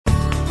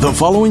The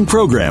following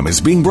program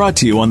is being brought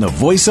to you on the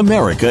Voice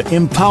America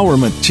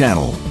Empowerment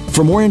Channel.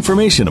 For more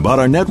information about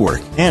our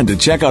network and to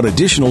check out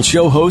additional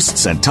show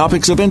hosts and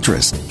topics of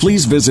interest,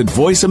 please visit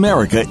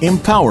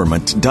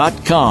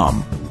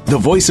voiceamericaempowerment.com. The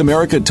Voice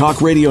America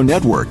Talk Radio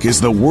Network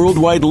is the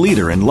worldwide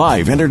leader in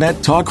live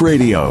Internet talk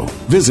radio.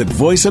 Visit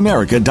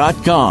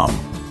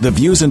voiceamerica.com. The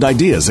views and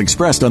ideas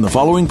expressed on the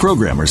following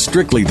program are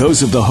strictly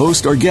those of the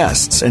host or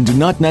guests and do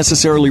not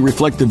necessarily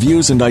reflect the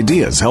views and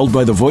ideas held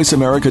by the Voice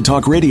America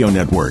Talk Radio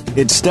Network,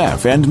 its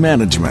staff, and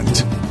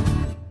management.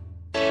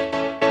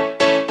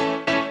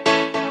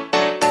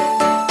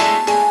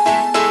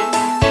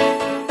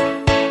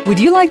 Would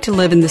you like to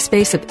live in the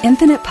space of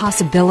infinite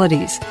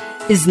possibilities?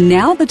 Is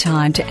now the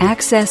time to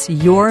access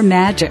your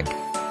magic?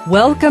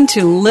 Welcome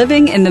to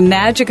Living in the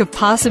Magic of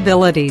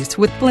Possibilities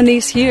with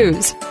Glenyce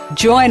Hughes.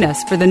 Join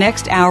us for the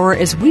next hour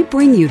as we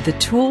bring you the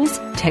tools,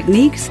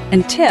 techniques,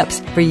 and tips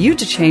for you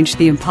to change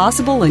the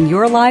impossible in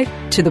your life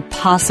to the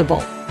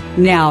possible.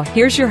 Now,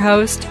 here's your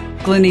host,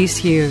 Glenyce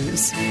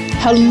Hughes.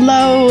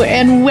 Hello,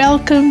 and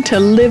welcome to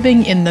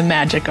Living in the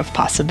Magic of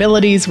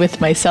Possibilities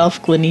with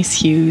myself,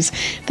 Glenyce Hughes.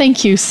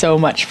 Thank you so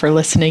much for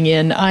listening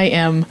in. I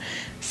am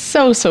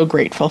so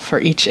grateful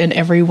for each and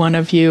every one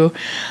of you.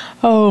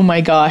 Oh my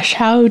gosh,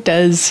 how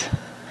does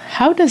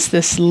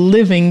this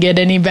living get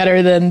any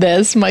better than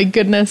this? My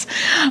goodness.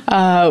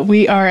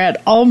 We are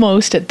at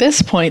almost, at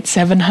this point,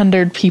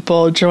 700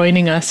 people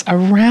joining us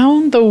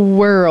around the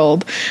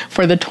world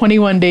for the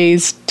 21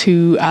 Days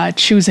to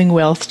Choosing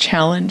Wealth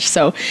Challenge.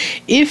 So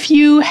if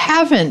you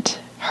haven't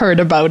heard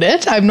about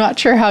it, I'm not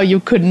sure how you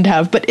couldn't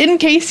have, but in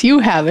case you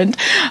haven't,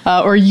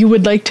 or you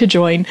would like to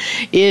join,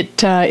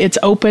 it's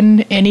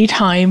open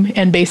anytime,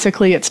 and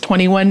basically it's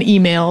 21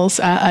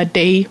 emails a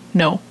day.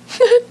 No,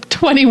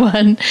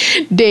 21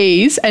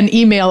 days, an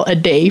email a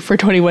day for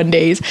 21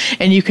 days,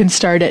 and you can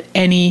start at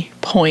any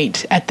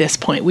point at this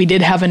point. We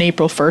did have an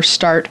April 1st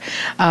start,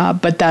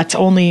 but that's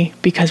only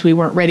because we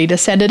weren't ready to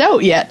send it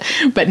out yet.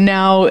 But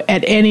now,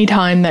 at any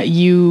time that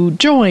you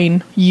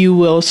join, you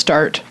will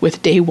start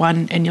with day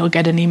one, and you'll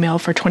get an email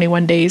for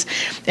 21 days.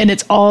 And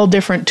it's all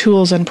different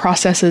tools and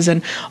processes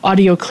and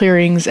audio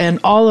clearings and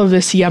all of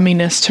this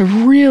yumminess to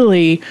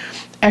really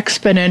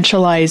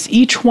exponentialize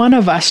each one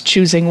of us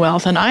choosing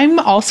wealth. And I'm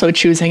also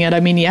choosing it.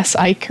 I mean, yes,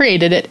 I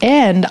created it,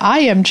 and I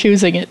am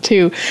choosing it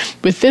too.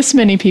 With this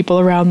many people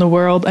around the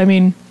world, I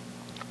mean,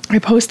 I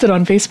posted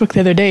on Facebook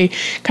the other day,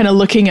 kind of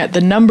looking at the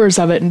numbers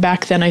of it. And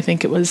back then, I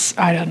think it was,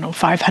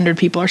 500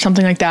 people or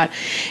something like that.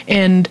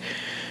 And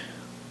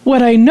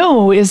what I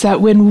know is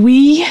that when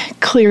we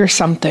clear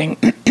something,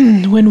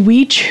 when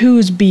we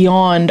choose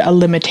beyond a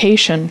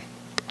limitation,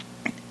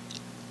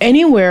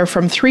 anywhere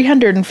from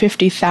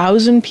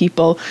 350,000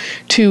 people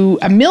to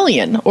 1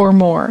 million or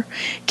more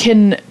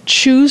can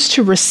choose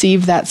to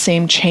receive that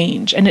same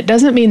change. And it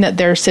doesn't mean that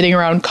they're sitting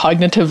around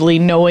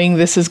cognitively knowing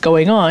this is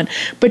going on,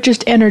 but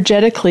just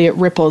energetically it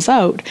ripples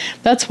out.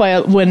 That's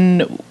why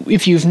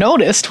if you've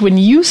noticed, when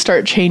you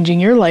start changing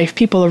your life,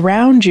 people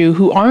around you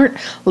who aren't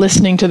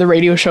listening to the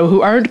radio show,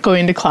 who aren't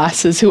going to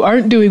classes, who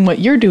aren't doing what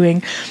you're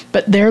doing,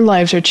 but their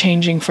lives are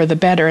changing for the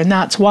better. And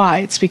that's why.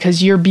 It's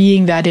because you're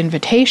being that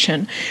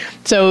invitation.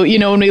 So,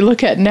 when we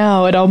look at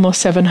now at almost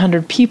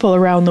 700 people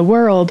around the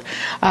world,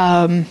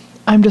 I'm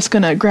just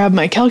going to grab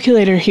my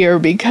calculator here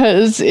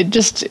because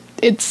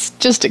it's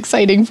just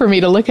exciting for me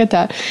to look at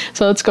that.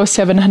 So let's go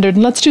 700,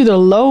 and let's do the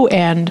low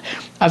end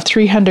of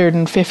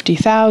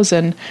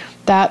 350,000.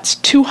 That's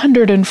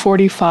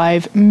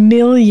 245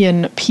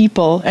 million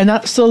people, and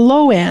that's the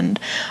low end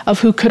of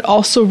who could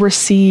also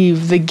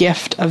receive the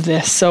gift of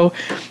this. So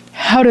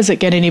how does it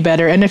get any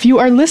better? And if you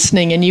are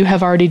listening and you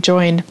have already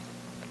joined,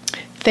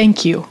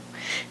 thank you.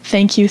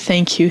 Thank you,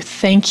 thank you,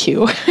 thank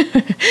you.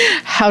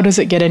 How does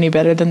it get any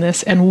better than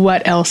this? And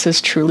what else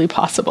is truly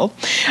possible?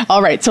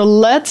 All right, so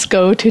let's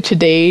go to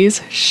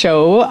today's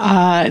show.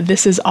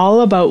 This is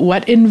all about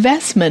what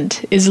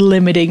investment is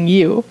limiting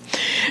you.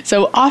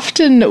 So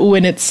often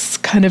when it's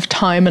kind of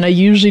time, and I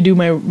usually do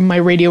my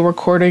radio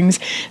recordings,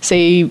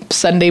 say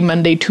Sunday,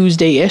 Monday,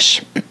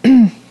 Tuesday-ish,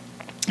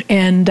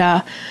 and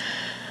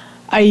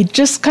I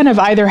just kind of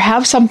either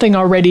have something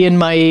already in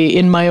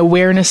my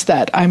awareness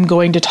that I'm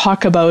going to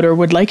talk about or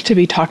would like to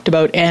be talked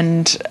about,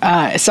 and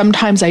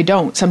sometimes I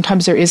don't.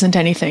 Sometimes there isn't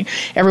anything.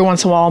 Every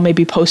once in a while, I'll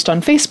maybe post on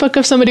Facebook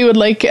if somebody would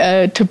like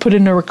to put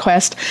in a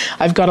request.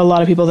 I've got a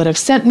lot of people that have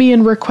sent me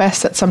in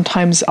requests that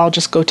sometimes I'll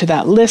just go to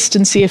that list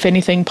and see if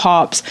anything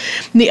pops.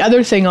 And the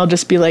other thing, I'll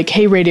just be like,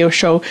 hey, radio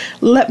show,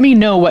 let me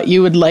know what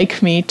you would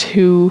like me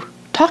to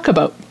talk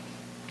about.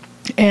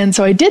 And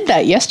so I did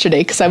that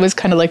yesterday because I was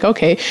kind of like,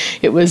 okay,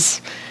 it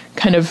was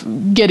kind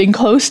of getting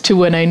close to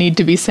when I need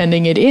to be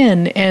sending it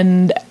in.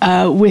 And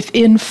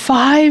within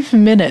 5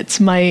 minutes,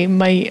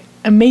 my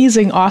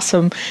amazing,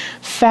 awesome,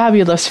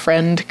 fabulous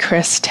friend,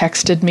 Chris,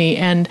 texted me.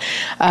 And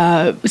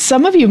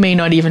some of you may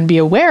not even be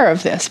aware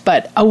of this,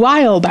 but a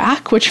while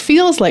back, which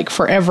feels like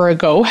forever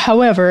ago,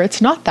 however,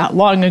 it's not that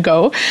long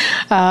ago,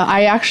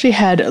 I actually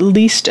had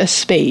leased a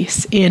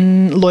space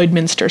in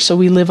Lloydminster. So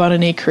we live on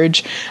an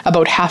acreage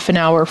about half an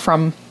hour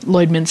from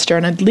Lloydminster,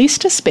 and I'd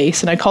leased a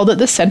space, and I called it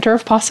the Center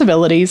of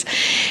Possibilities.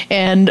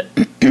 And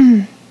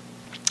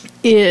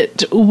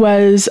it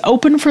was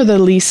open for the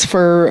lease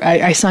for,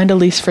 I signed a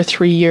lease for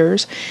 3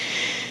 years.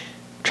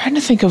 I'm trying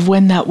to think of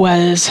when that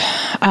was.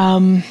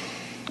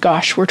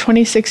 We're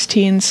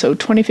 2016, so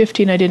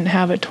 2015 I didn't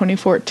have it,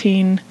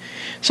 2014.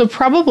 So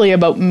probably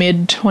about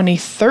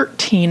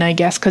mid-2013, I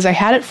guess, because I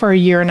had it for a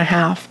year and a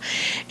half.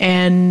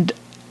 And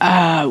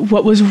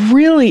what was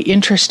really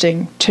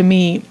interesting to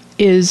me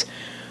is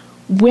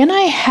when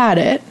I had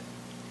it,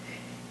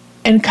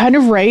 and kind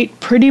of right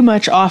pretty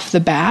much off the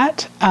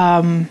bat,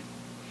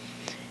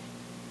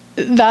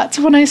 that's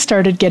when I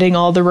started getting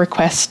all the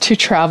requests to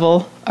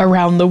travel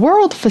around the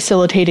world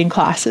facilitating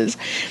classes.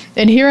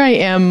 And here I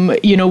am,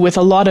 with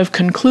a lot of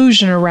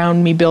conclusion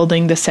around me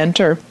building the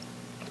center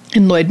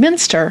in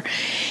Lloydminster.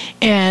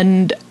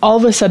 And all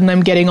of a sudden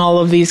I'm getting all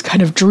of these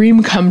kind of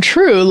dream come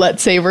true,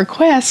 let's say,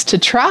 requests to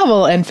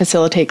travel and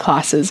facilitate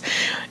classes.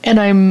 And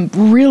I'm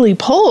really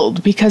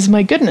pulled because,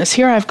 my goodness,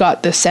 here I've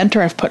got this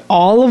center I've put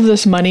all of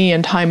this money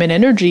and time and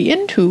energy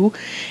into,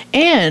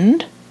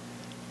 and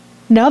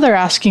now they're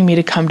asking me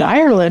to come to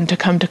Ireland, to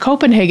come to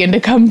Copenhagen, to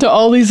come to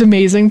all these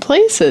amazing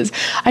places.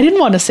 I didn't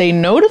want to say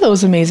no to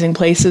those amazing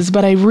places,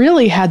 but I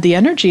really had the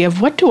energy of,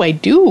 what do I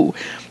do?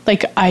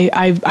 Like,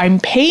 I'm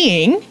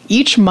paying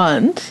each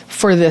month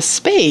for this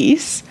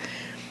space,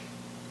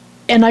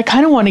 and I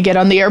kind of want to get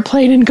on the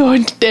airplane and go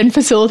and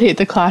facilitate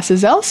the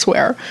classes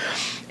elsewhere.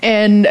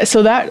 And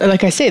so that,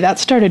 like I say, that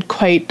started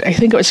I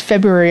think it was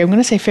February, I'm going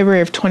to say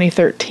February of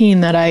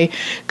 2013 that I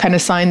kind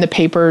of signed the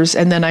papers,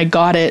 and then I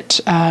got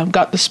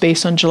the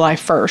space on July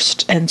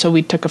 1st. And so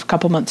we took a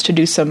couple months to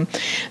do some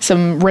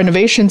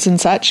renovations and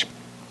such.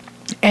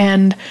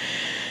 And,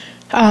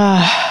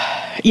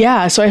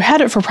 so I've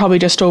had it for probably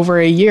just over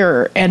a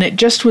year, and it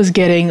just was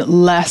getting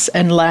less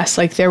and less.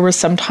 Like, there was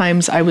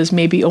sometimes I was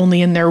maybe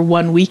only in there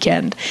one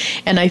weekend,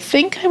 and I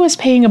think I was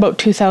paying about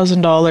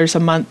 $2,000 a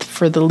month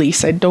for the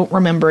lease. I don't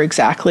remember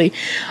exactly,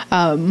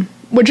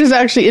 which is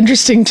actually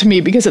interesting to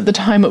me because at the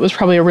time it was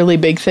probably a really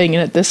big thing,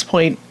 and at this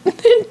point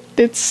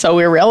it's so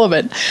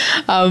irrelevant.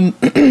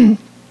 And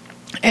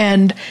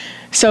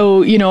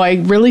so, I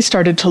really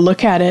started to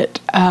look at it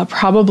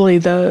probably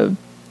the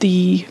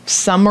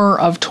summer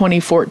of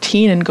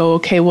 2014 and go,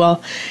 okay,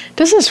 well,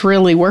 does this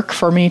really work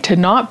for me to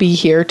not be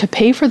here, to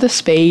pay for the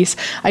space?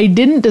 I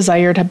didn't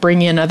desire to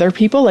bring in other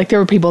people. Like, there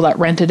were people that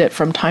rented it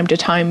from time to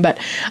time, but,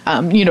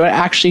 to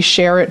actually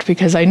share it,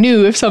 because I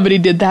knew if somebody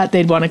did that,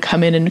 they'd want to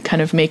come in and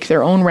kind of make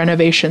their own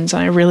renovations.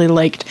 And I really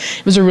liked,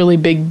 it was a really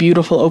big,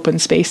 beautiful open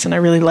space, and I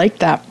really liked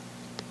that.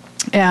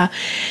 Yeah.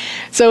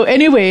 So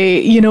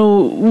anyway,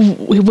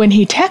 when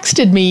he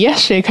texted me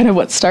yesterday, kind of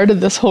what started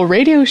this whole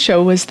radio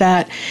show was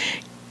that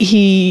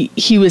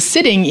he was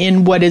sitting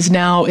in what is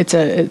now, it's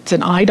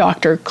an eye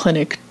doctor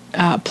clinic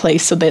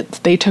place, so that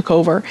they took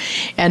over,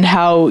 and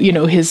how,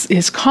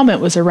 his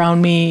comment was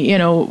around me,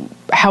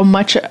 how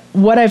much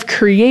what I've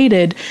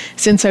created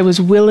since I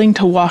was willing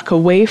to walk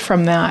away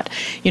from that,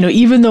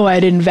 even though I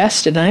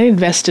invested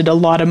a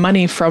lot of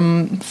money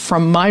from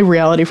my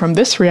reality, from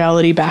this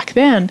reality back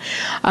then,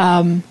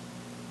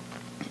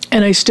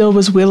 and I still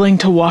was willing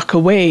to walk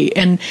away.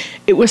 And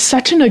it was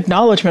such an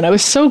acknowledgement. I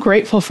was so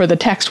grateful for the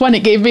text. One,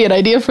 it gave me an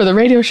idea for the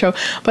radio show,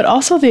 but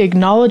also the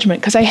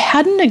acknowledgement, because I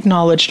hadn't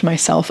acknowledged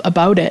myself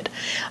about it.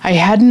 I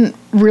hadn't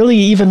really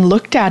even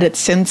looked at it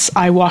since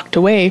I walked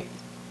away.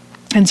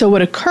 And so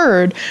what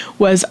occurred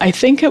was, I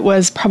think it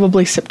was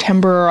probably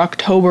September or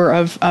October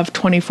of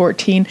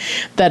 2014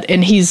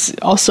 and he's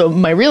also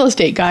my real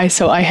estate guy.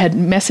 So I had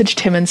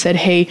messaged him and said,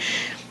 hey,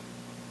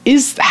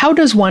 how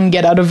does one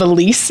get out of a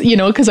lease?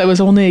 Because I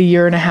was only a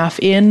year and a half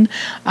in,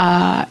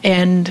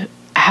 and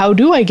how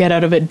do I get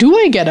out of it? Do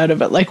I get out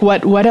of it? Like,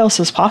 what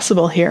else is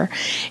possible here?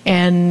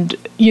 And,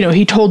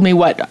 he told me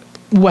what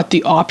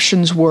the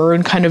options were,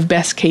 and kind of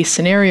best case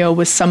scenario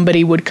was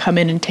somebody would come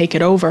in and take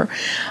it over,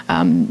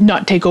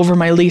 not take over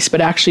my lease, but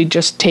actually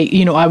just take,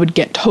 I would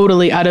get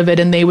totally out of it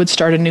and they would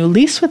start a new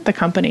lease with the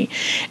company.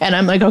 And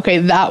I'm like, okay,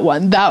 that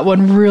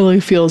one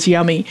really feels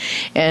yummy.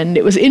 And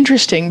it was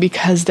interesting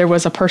because there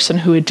was a person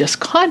who had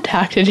just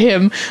contacted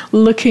him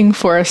looking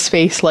for a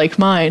space like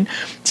mine.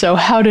 So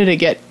how did it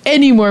get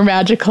any more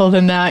magical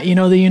than that?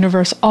 The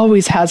universe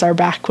always has our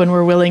back when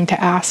we're willing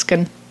to ask.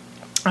 And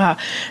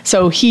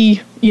so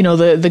he,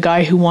 the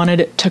guy who wanted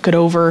it took it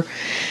over.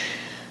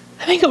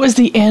 I think it was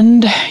the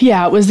end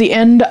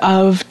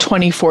of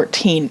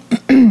 2014.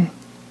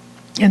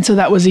 And so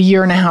that was a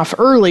year and a half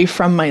early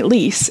from my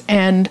lease.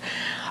 And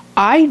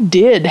I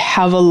did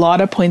have a lot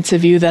of points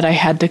of view that I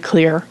had to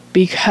clear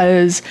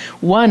because,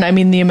 one,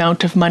 the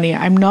amount of money,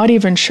 I'm not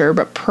even sure,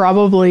 but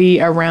probably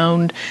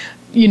around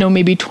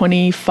maybe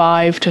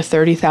 $25,000 to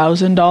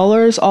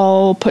 $30,000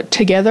 all put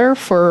together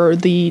for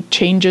the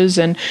changes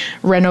and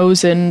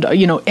renos and,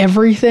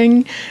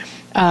 everything,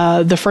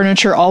 the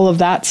furniture, all of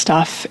that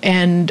stuff.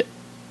 And,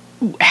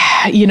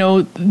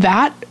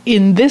 that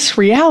in this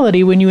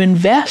reality, when you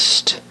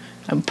invest,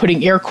 I'm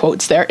putting air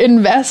quotes there,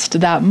 invest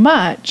that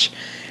much,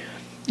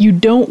 you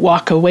don't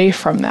walk away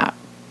from that.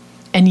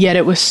 And yet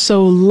it was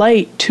so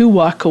light to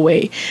walk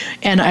away.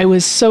 And I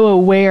was so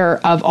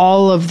aware of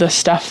all of the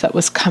stuff that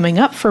was coming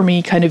up for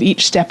me kind of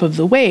each step of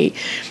the way.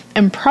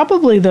 And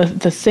probably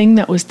the thing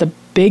that was the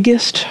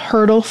biggest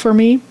hurdle for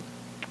me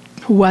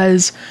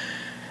was,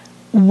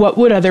 what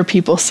would other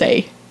people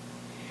say?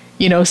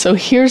 So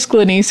here's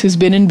Glenyce, who's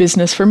been in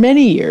business for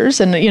many years.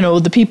 And,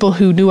 the people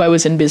who knew I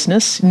was in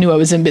business.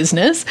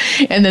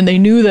 And then they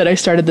knew that I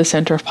started the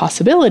Center of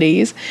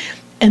Possibilities.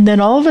 And then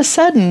all of a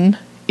sudden,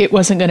 it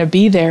wasn't going to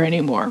be there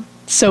anymore.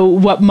 So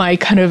what my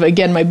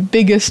my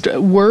biggest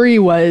worry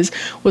was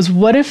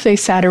what if they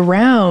sat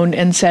around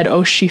and said,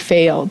 oh, she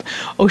failed.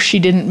 Oh, she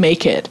didn't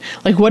make it.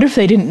 Like, what if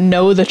they didn't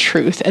know the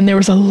truth? And there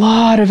was a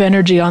lot of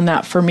energy on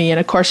that for me. And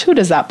of course, who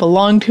does that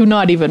belong to?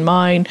 Not even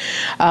mine.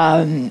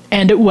 And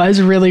it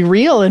was really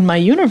real in my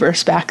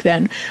universe back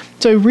then.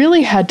 So I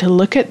really had to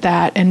look at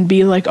that and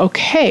be like,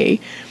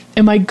 okay,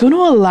 am I going to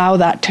allow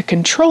that to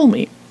control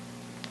me?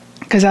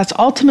 Because that's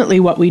ultimately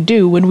what we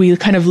do when we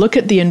kind of look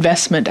at the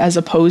investment as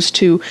opposed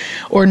to,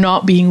 or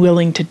not being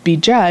willing to be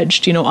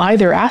judged,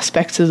 either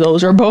aspects of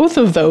those or both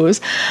of those.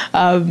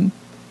 All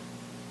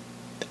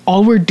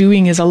we're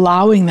doing is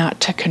allowing that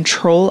to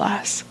control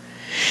us.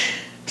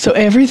 So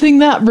everything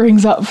that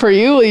brings up for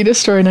you, will you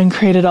destroy and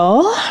uncreate it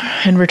all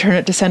and return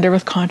it to sender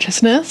with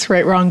consciousness?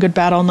 Right, wrong, good,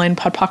 bad, all 9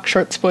 pod, poc,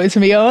 shorts, boys,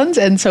 and beyonds.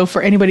 And so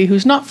for anybody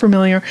who's not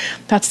familiar,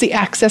 that's the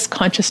Access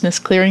Consciousness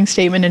Clearing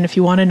Statement. And if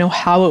you want to know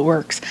how it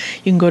works,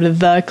 you can go to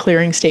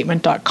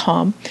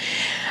theclearingstatement.com.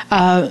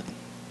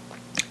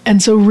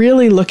 And so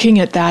really looking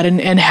at that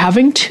and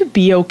having to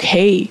be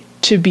okay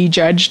to be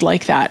judged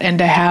like that, and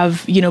to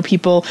have,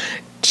 people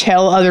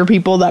tell other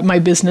people that my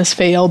business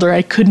failed or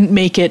I couldn't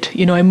make it.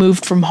 I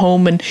moved from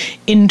home and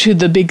into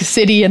the big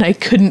city and I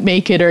couldn't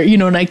make it, or,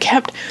 and I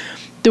kept,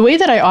 the way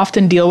that I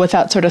often deal with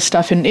that sort of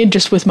stuff and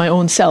just with my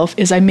own self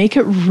is I make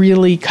it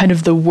really kind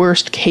of the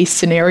worst case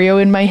scenario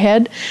in my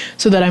head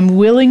so that I'm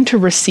willing to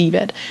receive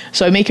it.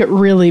 So I make it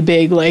really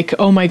big, like,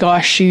 oh my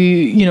gosh,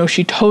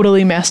 she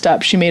totally messed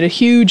up. She made a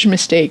huge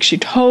mistake. She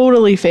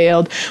totally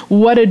failed.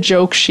 What a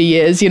joke she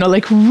is,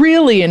 like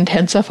really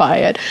intensify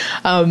it.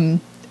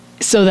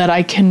 So that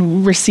I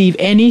can receive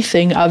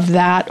anything of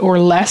that or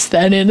less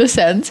than, in a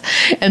sense.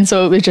 And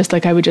so it was just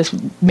like I would just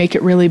make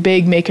it really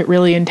big, make it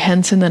really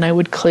intense, and then I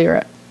would clear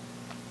it.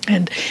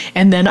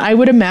 And then I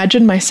would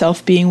imagine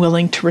myself being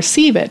willing to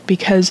receive it,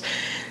 because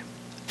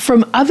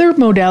from other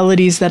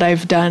modalities that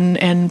I've done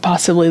and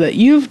possibly that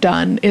you've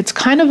done, it's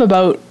kind of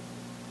about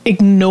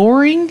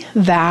ignoring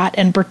that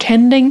and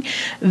pretending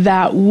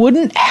that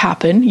wouldn't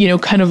happen,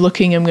 kind of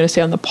looking, I'm going to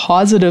say, on the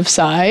positive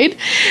side,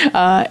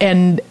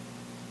 and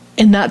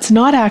that's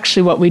not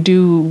actually what we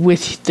do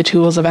with the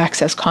tools of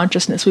Access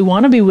Consciousness. We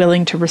want to be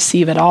willing to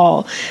receive it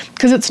all,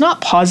 because it's not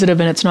positive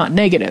and it's not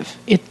negative.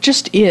 It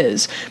just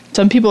is.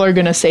 Some people are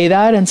going to say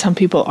that and some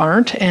people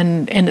aren't,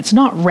 and it's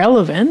not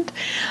relevant.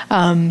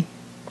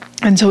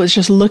 And so it's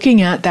just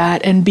looking at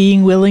that and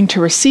being willing to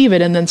receive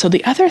it. And then so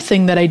the other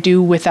thing that I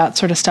do with that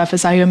sort of stuff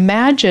is I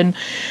imagine,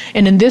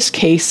 and in this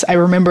case, I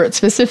remember it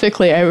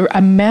specifically, I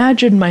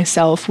imagine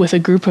myself with a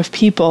group of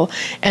people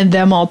and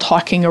them all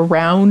talking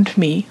around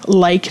me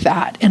like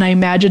that. And I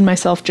imagine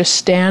myself just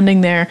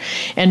standing there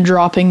and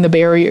dropping the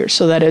barriers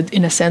so that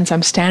in a sense,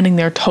 I'm standing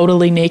there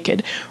totally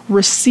naked,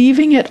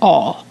 receiving it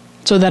all.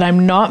 So that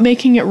I'm not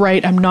making it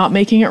right, I'm not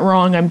making it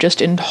wrong, I'm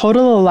just in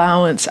total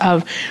allowance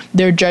of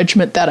their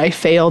judgment that I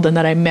failed and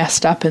that I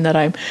messed up and that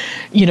I'm,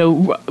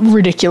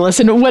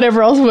 ridiculous and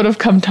whatever else would have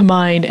come to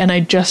mind. And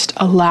I just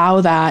allow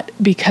that,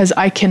 because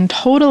I can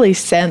totally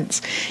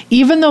sense,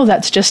 even though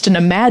that's just an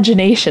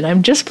imagination,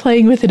 I'm just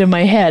playing with it in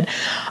my head,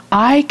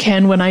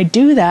 when I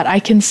do that, I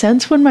can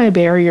sense when my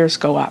barriers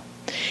go up.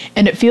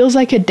 And it feels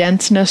like a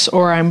denseness,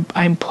 or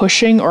I'm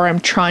pushing, or I'm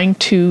trying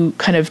to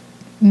kind of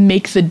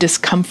make the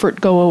discomfort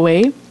go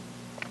away.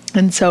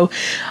 And so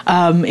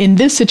in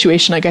this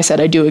situation, like I said,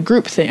 I did a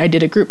group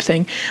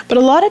thing, but a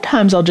lot of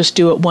times I'll just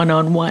do it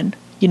one-on-one.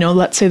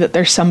 Let's say that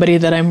there's somebody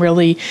that I'm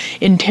really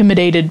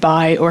intimidated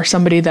by, or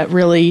somebody that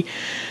really,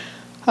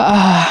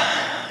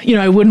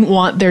 I wouldn't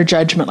want their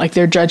judgment, like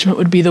their judgment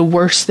would be the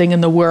worst thing in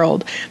the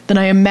world. Then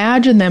I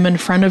imagine them in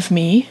front of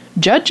me,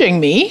 judging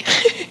me,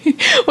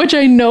 which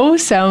I know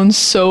sounds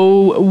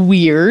so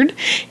weird.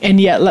 And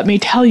yet, let me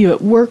tell you,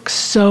 it works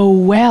so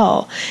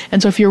well.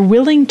 And so if you're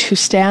willing to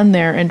stand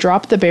there and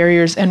drop the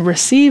barriers and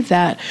receive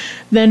that,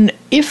 then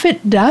if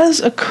it does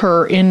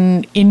occur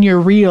in your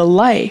real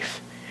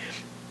life,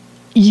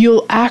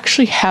 you'll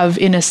actually have,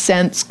 in a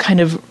sense, kind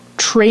of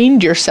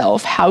trained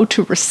yourself how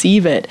to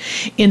receive it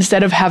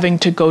instead of having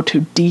to go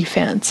to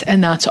defense.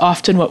 And that's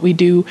often what we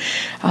do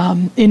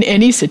in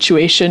any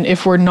situation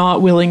if we're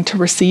not willing to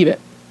receive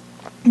it.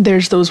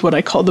 there's those, what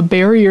I call the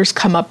barriers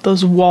come up,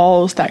 those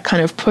walls that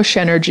kind of push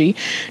energy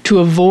to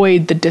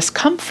avoid the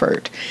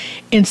discomfort,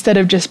 instead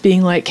of just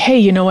being like, hey,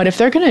 you know what, if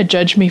they're going to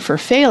judge me for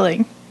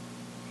failing,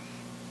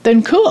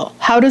 then cool.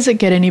 How does it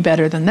get any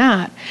better than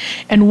that?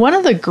 And one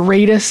of the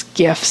greatest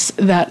gifts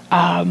that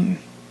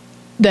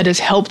has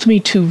helped me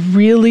to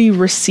really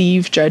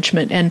receive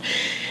judgment, and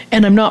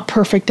I'm not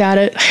perfect at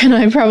it, and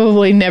I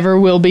probably never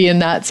will be in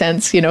that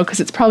sense, because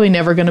it's probably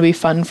never going to be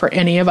fun for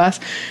any of us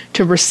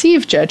to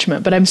receive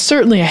judgment, but I'm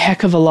certainly a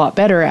heck of a lot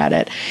better at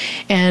it.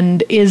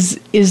 And is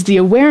the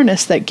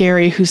awareness that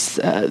Gary, who's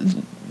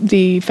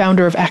the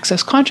founder of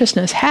Access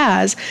Consciousness,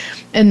 has,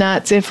 and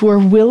that's if we're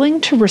willing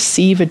to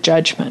receive a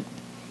judgment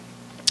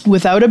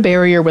without a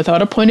barrier,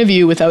 without a point of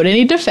view, without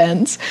any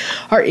defense,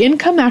 our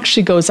income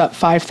actually goes up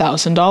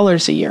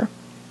 $5,000 a year.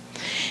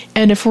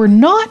 And if we're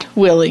not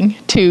willing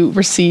to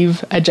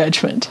receive a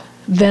judgment,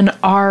 then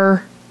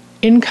our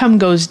income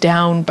goes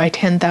down by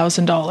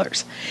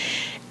 $10,000.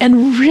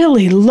 And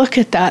really look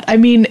at that. I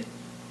mean,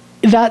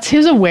 that's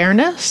his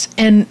awareness,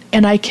 and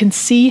I can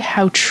see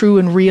how true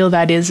and real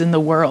that is in the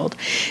world.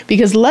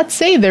 Because let's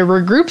say there were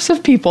groups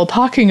of people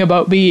talking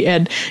about me,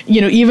 and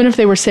even if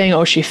they were saying,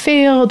 oh, she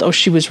failed, oh,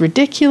 she was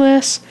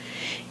ridiculous,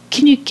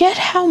 can you get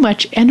how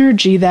much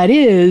energy that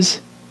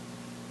is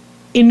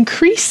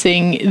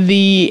increasing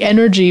the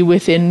energy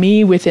within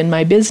me, within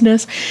my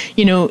business?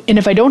 And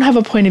if I don't have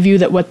a point of view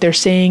that what they're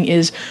saying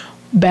is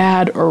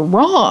bad or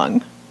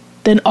wrong,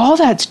 then all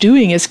that's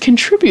doing is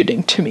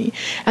contributing to me.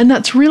 And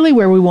that's really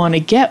where we want to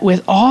get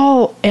with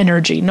all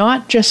energy,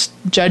 not just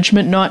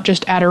judgment, not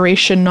just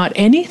adoration, not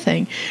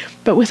anything,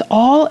 but with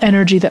all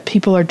energy that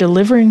people are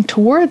delivering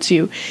towards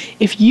you.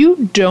 If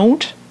you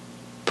don't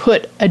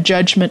put a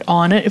judgment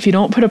on it, if you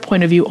don't put a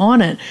point of view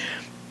on it,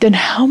 then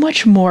how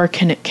much more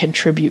can it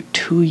contribute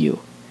to you?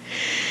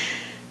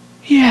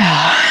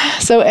 Yeah,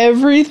 so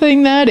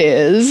everything that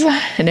is,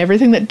 and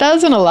everything that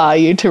doesn't allow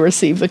you to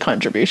receive the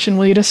contribution,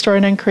 will you destroy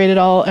and uncreate it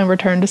all and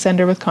return to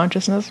sender with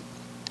consciousness?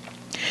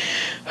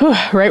 Whew,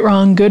 right,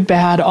 wrong, good,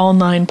 bad, all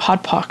 9,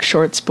 POD POC,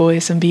 shorts,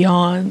 boys, and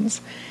beyonds.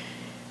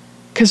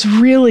 Because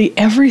really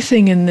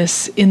everything in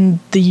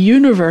the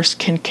universe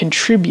can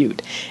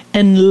contribute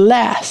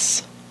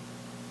unless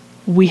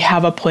we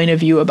have a point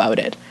of view about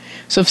it.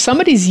 So if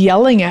somebody's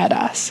yelling at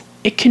us,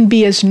 it can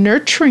be as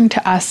nurturing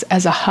to us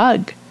as a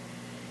hug.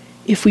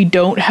 If we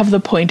don't have the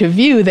point of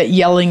view that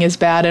yelling is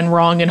bad and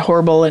wrong and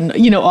horrible and,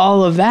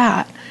 all of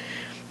that.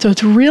 So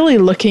it's really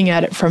looking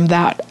at it from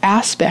that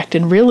aspect.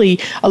 And really,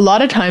 a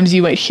lot of times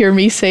you might hear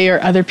me say, or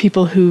other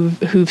people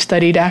who've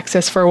studied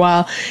Access for a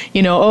while,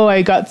 oh,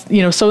 I got,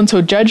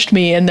 so-and-so judged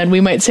me. And then we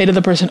might say to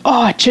the person,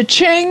 oh,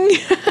 cha-ching.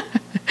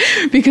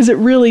 Because it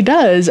really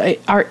does.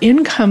 Our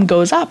income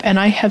goes up, and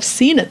I have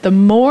seen it. The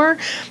more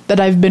that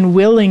I've been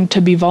willing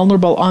to be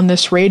vulnerable on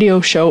this radio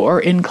show or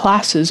in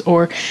classes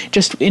or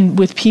just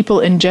with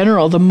people in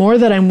general, the more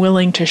that I'm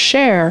willing to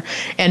share,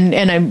 and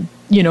I'm,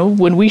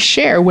 when we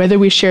share, whether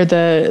we share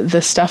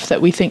the stuff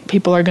that we think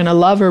people are going to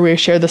love or we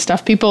share the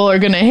stuff people are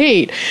going to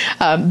hate,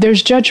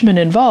 there's judgment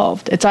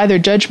involved. It's either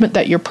judgment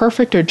that you're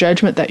perfect or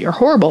judgment that you're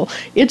horrible.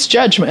 It's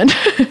judgment.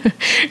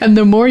 And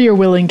the more you're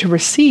willing to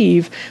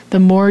receive, the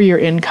more your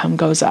income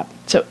goes up.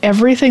 So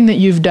everything that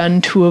you've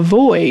done to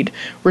avoid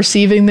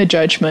receiving the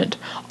judgment,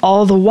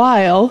 all the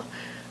while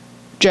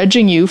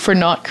judging you for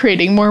not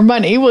creating more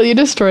money, will you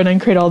destroy and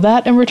uncreate all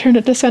that and return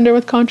it to sender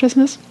with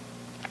consciousness?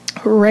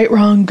 Right,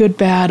 wrong, good,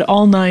 bad,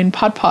 all 9,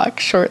 POD POC,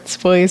 shorts,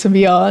 boys, and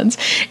beyonds.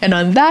 And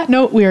on that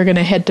note, we are going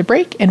to head to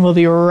break, and we'll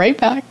be right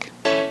back.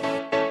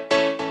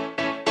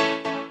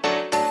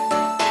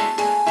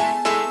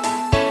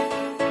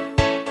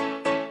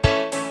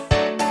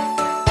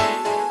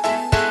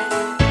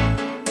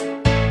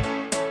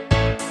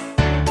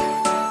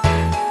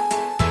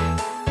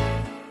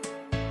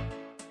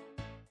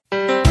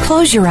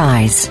 Close your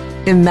eyes.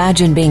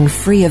 Imagine being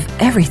free of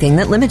everything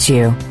that limits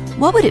you.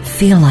 What would it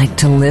feel like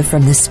to live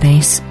from this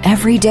space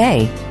every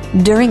day?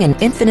 During an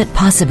Infinite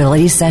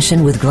Possibilities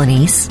session with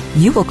Glenyce,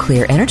 you will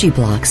clear energy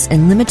blocks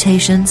and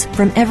limitations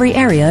from every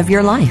area of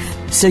your life,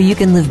 so you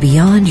can live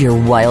beyond your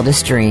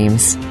wildest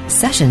dreams.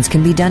 Sessions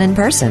can be done in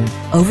person,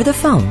 over the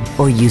phone,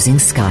 or using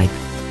Skype.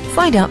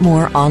 Find out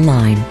more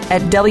online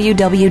at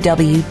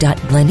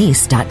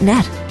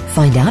www.glenyce.net.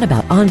 Find out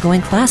about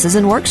ongoing classes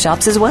and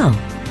workshops as well.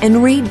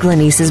 And read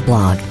Glenyce's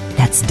blog.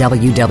 That's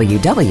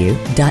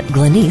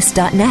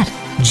www.glenyce.net.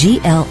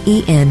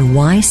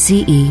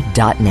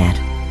 GLENYCE.net.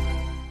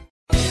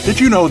 Did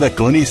you know that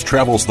Glenyce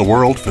travels the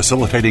world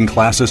facilitating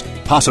classes,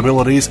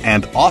 possibilities,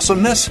 and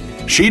awesomeness?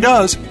 She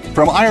does.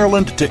 From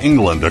Ireland to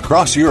England,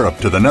 across Europe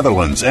to the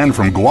Netherlands, and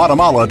from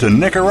Guatemala to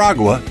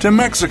Nicaragua to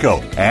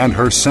Mexico, and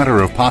her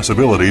Center of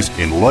Possibilities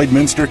in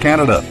Lloydminster,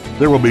 Canada.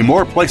 There will be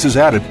more places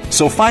added,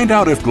 so find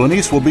out if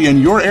Glenyce will be in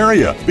your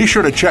area. Be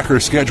sure to check her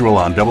schedule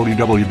on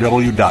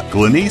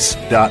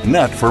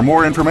www.glenyce.net for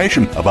more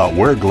information about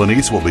where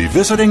Glenyce will be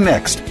visiting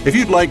next. If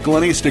you'd like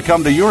Glenyce to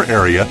come to your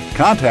area,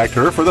 contact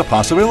her for the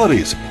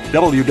possibilities.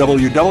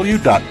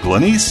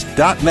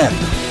 www.glenyce.net.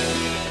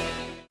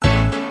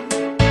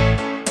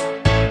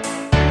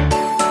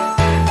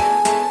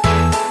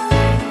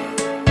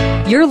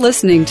 You're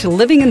listening to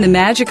Living in the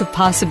Magic of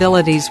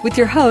Possibilities with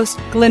your host,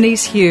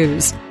 Glenyce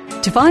Hughes.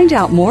 To find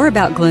out more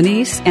about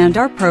Glenyce and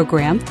our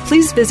program,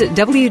 please visit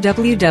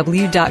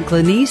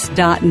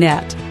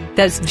www.glenyce.net.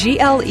 That's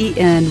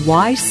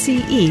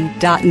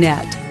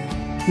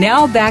GLENYCE.net.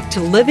 Now back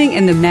to Living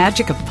in the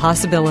Magic of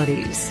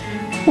Possibilities.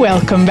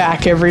 Welcome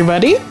back,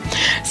 everybody.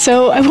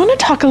 So I want to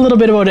talk a little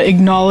bit about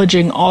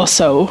acknowledging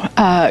also,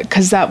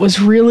 because that was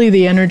really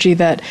the energy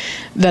that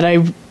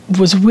I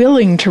was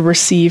willing to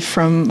receive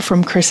from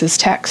Chris's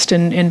text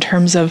in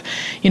terms of,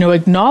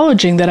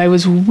 acknowledging that I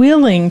was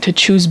willing to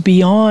choose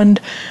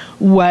beyond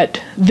what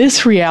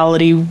this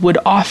reality would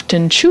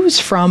often choose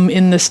from,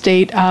 in the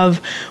state of,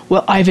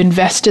 well, I've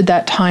invested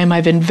that time,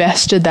 I've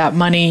invested that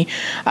money.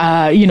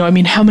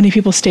 How many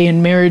people stay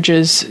in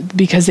marriages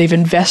because they've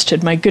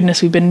invested? My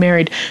goodness, we've been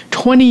married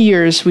 20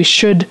 years. We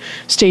should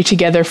stay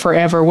together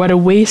forever. What a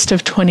waste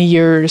of 20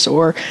 years.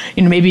 Or,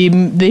 maybe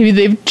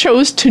they've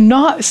chose to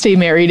not stay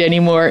married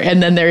anymore.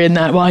 And then they're in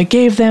that, well, I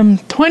gave them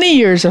 20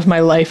 years of my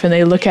life. And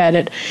they look at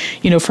it,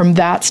 from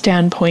that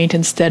standpoint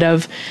instead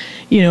of,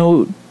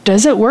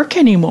 does it work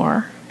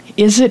anymore?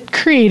 Is it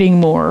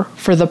creating more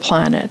for the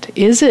planet?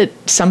 Is it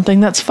something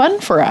that's fun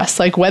for us?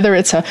 Like whether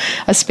it's a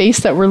space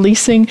that we're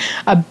leasing,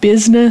 a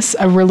business,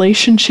 a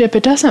relationship,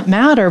 it doesn't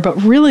matter,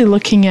 but really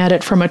looking at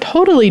it from a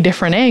totally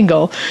different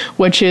angle,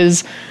 which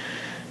is,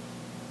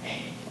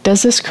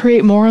 does this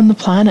create more on the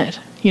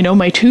planet?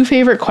 My two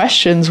favorite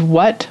questions: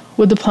 what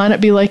would the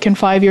planet be like in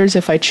 5 years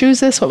if I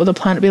choose this? What would the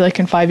planet be like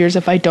in 5 years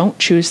if I don't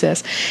choose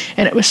this?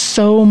 And it was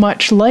so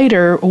much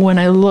lighter when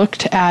I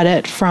looked at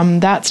it from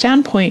that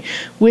standpoint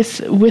with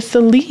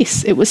the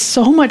lease. It was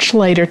so much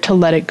lighter to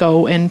let it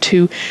go and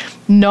to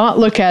not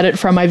look at it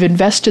from, I've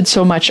invested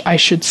so much, I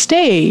should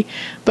stay,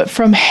 but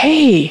from,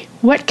 hey,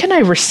 what can I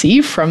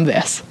receive from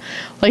this?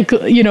 Like,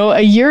 a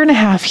year and a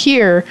half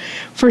here,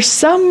 for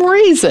some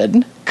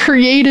reason,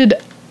 created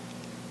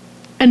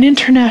an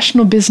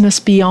international business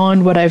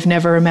beyond what I've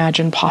never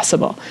imagined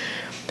possible.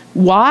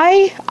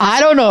 Why? I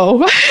don't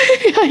know.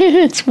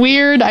 It's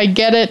weird. I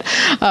get it.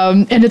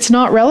 And it's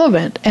not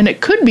relevant. And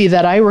it could be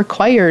that I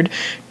required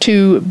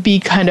to be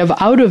kind of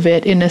out of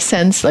it in a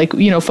sense, like,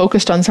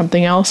 focused on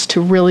something else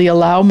to really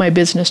allow my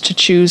business to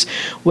choose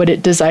what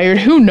it desired.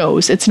 Who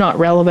knows? It's not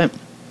relevant.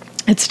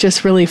 It's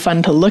just really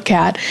fun to look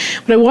at.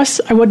 But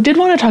I did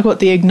want to talk about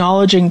the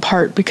acknowledging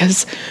part,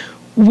 because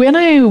when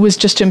I was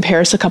just in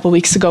Paris a couple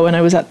weeks ago and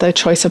I was at the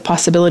Choice of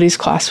Possibilities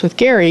class with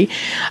Gary,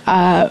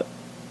 and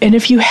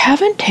if you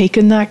haven't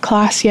taken that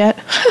class yet,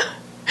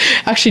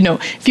 actually no,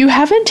 if you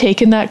haven't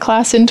taken that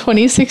class in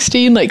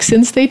 2016, like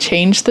since they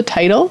changed the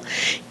title,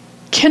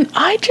 can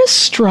I just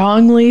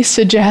strongly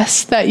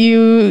suggest that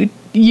you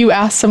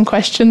ask some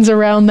questions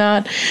around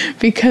that?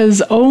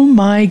 Because, oh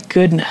my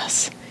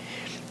goodness,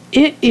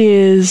 it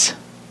is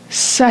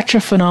such a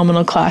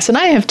phenomenal class. And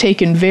I have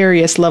taken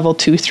various level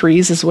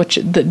 2-3s, is what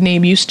the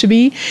name used to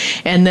be.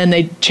 And then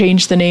they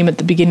changed the name at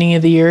the beginning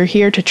of the year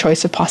here to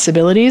Choice of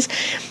Possibilities.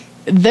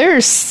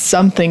 There's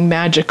something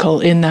magical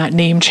in that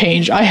name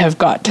change, I have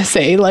got to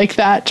say. Like,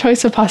 that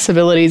Choice of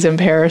Possibilities in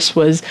Paris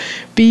was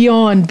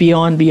beyond,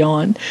 beyond,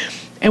 beyond.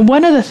 And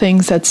one of the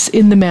things that's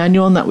in the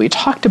manual and that we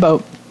talked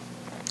about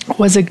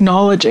was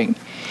acknowledging.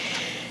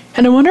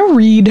 And I want to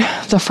read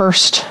the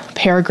first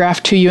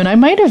paragraph to you, and I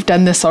might have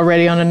done this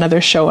already on another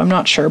show, I'm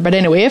not sure. But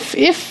anyway,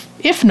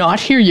 if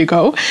not, here you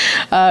go.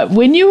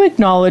 When you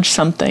acknowledge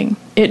something,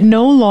 it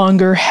no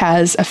longer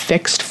has a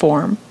fixed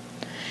form.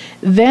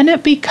 Then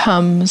it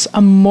becomes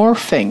a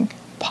morphing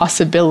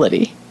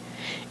possibility.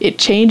 It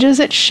changes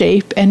its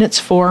shape and its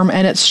form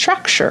and its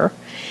structure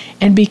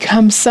and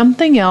becomes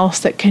something else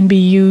that can be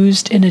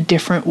used in a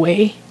different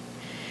way.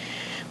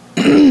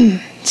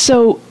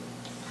 So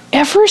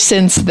ever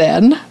since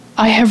then,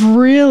 I have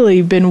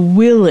really been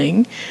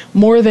willing,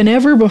 more than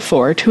ever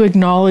before, to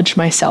acknowledge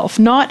myself.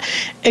 Not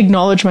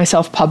acknowledge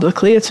myself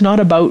publicly. It's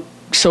not about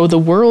so the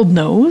world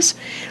knows.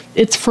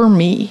 It's for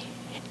me.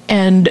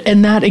 And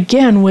that,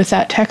 again, with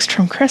that text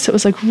from Chris, it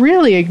was like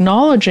really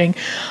acknowledging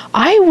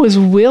I was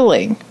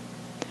willing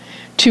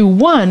to,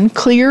 one,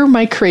 clear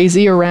my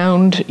crazy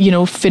around,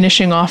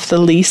 finishing off the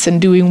lease and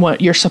doing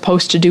what you're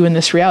supposed to do in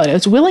this reality. I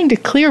was willing to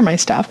clear my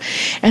stuff.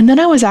 And then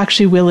I was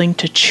actually willing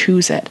to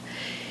choose it.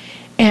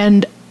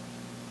 And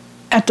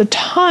at the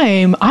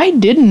time, I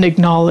didn't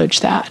acknowledge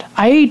that.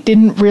 I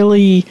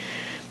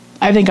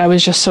think I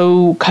was just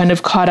so kind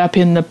of caught up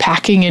in the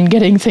packing and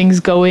getting things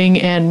going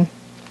and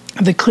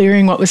the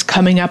clearing what was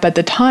coming up at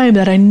the time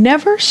that I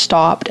never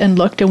stopped and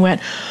looked and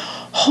went,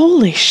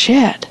 holy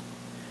shit.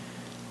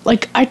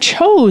 Like, I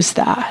chose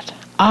that.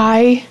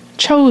 I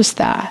chose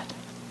that.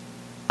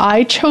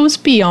 I chose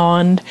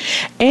beyond.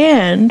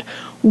 And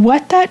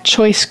what that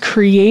choice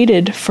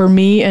created for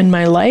me in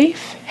my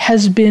life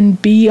has been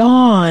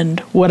beyond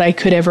what I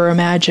could ever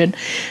imagine.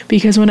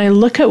 Because when I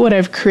look at what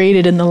I've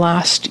created in the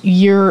last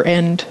year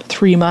and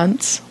 3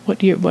 months,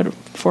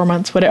 4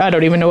 months, I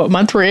don't even know what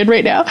month we're in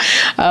right now,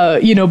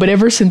 but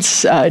ever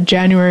since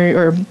January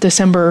or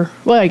December,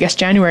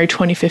 January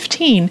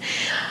 2015,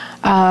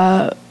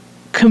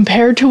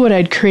 compared to what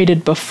I'd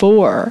created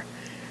before,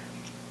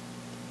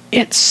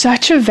 it's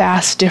such a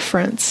vast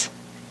difference.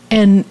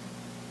 And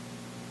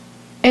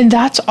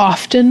that's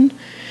often,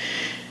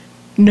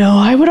 no,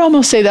 I would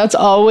almost say that's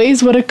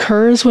always what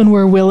occurs when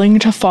we're willing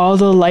to follow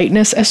the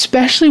lightness,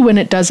 especially when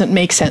it doesn't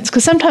make sense.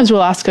 Because sometimes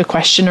we'll ask a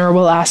question, or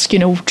we'll ask,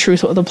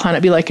 truth, what will the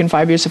planet be like in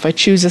 5 years if I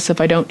choose this,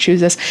 if I don't choose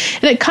this?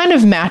 And it kind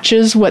of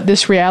matches what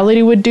this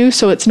reality would do,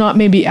 so it's not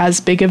maybe as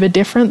big of a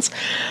difference.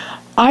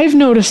 I've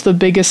noticed the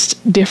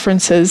biggest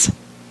differences,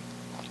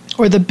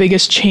 or the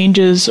biggest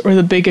changes, or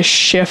the biggest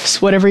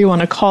shifts, whatever you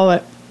want to call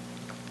it,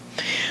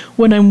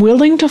 when I'm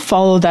willing to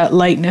follow that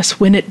lightness,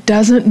 when it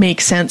doesn't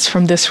make sense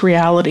from this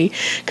reality.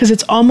 Because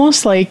it's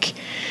almost like,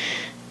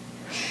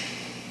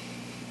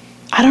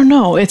 I don't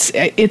know,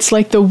 it's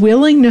like the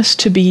willingness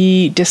to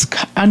be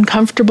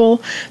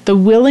uncomfortable, the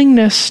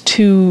willingness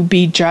to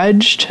be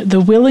judged, the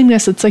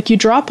willingness, it's like you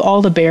drop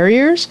all the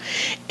barriers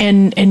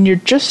and you're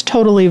just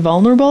totally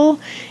vulnerable.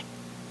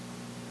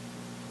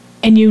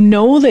 And you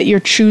know that you're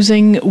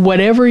choosing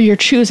whatever you're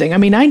choosing. I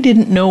mean, I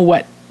didn't know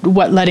what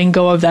letting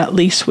go of that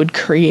lease would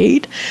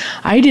create.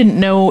 I didn't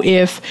know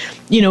if,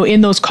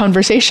 in those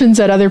conversations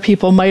that other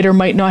people might or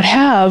might not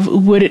have,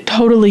 would it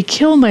totally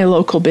kill my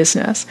local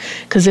business?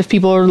 Because if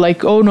people are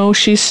like, oh no,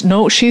 she's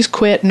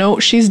quit, no,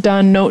 she's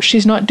done, no,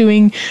 she's not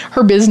doing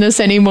her business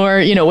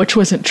anymore, which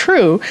wasn't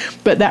true,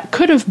 but that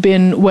could have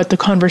been what the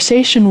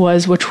conversation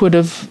was, which would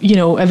have,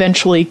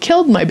 eventually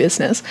killed my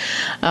business.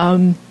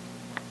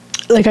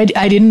 I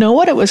didn't know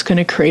what it was going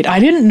to create.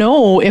 I didn't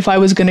know if I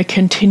was going to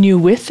continue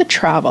with the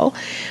travel,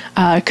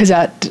 because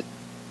at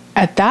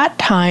that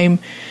time,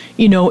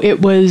 it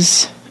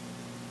was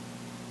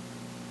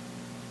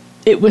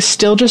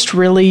still just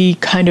really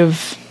kind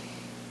of,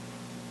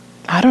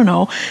 I don't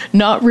know,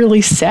 not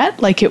really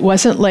set. Like, it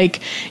wasn't like,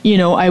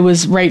 I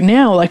was right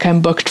now, like,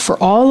 I'm booked for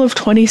all of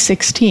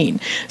 2016.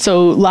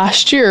 So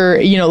last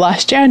year,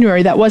 last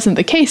January, that wasn't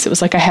the case. It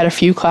was like I had a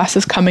few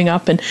classes coming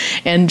up,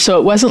 and so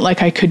it wasn't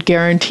like I could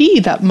guarantee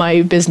that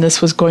my business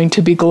was going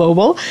to be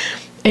global.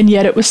 And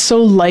yet it was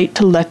so light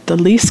to let the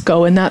lease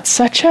go. And that's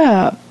such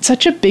a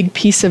big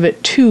piece of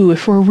it too.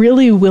 If we're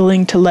really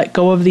willing to let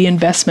go of the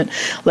investment,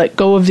 let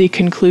go of the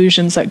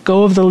conclusions, let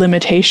go of the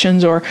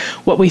limitations or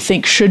what we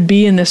think should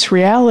be in this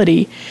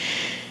reality,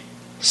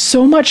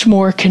 so much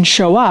more can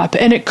show up.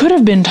 And it could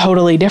have been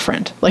totally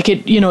different. Like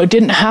it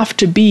didn't have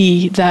to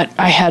be that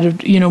I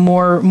had,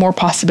 more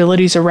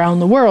possibilities around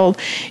the world.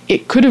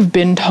 It could have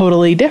been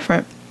totally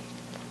different.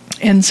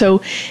 And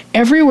so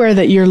everywhere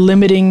that you're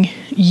limiting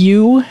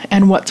you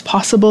and what's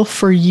possible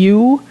for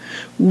you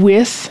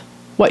with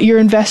what you're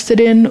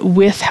invested in,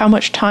 with how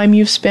much time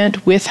you've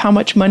spent, with how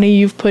much money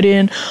you've put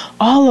in,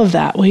 all of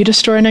that, will you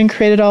destroy and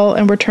uncreate it all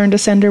and return to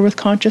sender with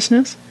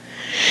consciousness?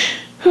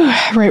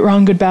 Right,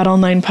 wrong, good, bad, all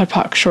nine, POD,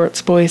 POC,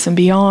 shorts, boys, and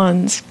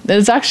beyonds.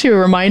 It's actually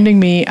reminding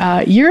me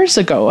years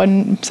ago,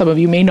 and some of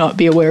you may not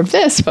be aware of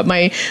this, but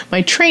my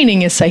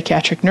training is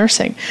psychiatric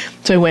nursing.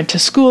 So I went to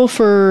school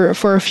for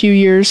a few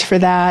years for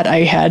that.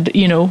 I had,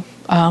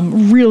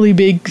 really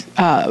big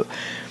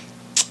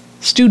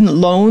student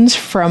loans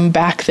from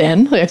back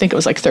then. I think it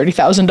was like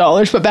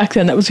 $30,000, but back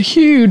then that was a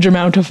huge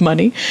amount of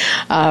money.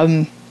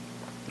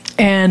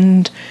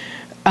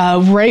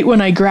 Right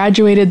when I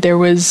graduated, there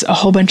was a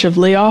whole bunch of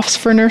layoffs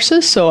for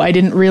nurses, so I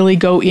didn't really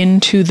go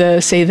into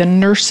the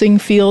nursing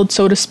field,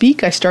 so to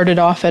speak. I started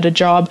off at a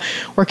job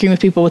working with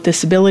people with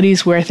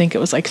disabilities where I think it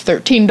was like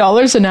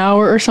 $13 an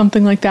hour or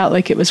something like that.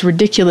 Like, it was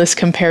ridiculous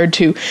compared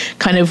to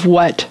kind of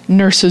what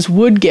nurses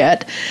would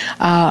get,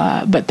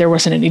 but there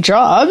wasn't any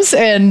jobs.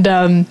 And,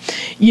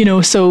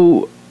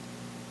 so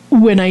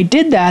when I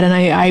did that, and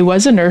I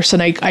was a nurse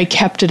and I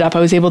kept it up,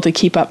 I was able to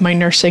keep up my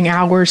nursing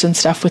hours and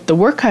stuff with the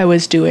work I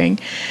was doing.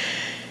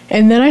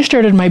 And then I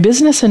started my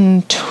business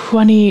in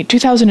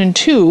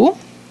 2002.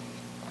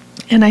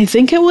 And I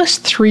think it was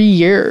 3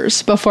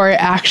 years before I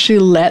actually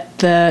let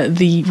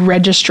the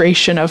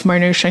registration of my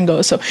nursing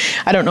go. So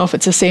I don't know if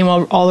it's the same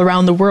all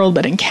around the world,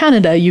 but in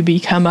Canada, you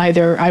become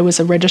either, I was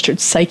a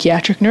registered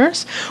psychiatric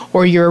nurse,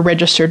 or you're a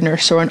registered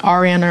nurse, or an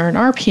RN or an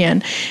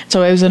RPN.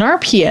 So I was an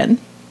RPN.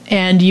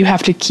 And you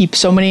have to keep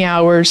so many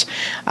hours,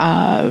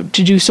 to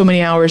do so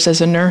many hours as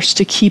a nurse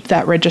to keep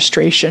that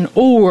registration.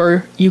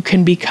 Or you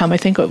can become, I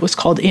think it was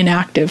called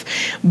inactive,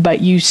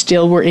 but you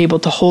still were able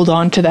to hold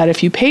on to that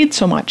if you paid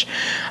so much.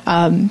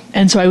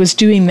 And so I was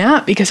doing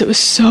that because it was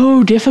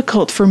so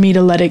difficult for me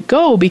to let it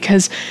go,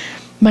 because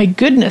my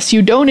goodness,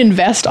 you don't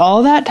invest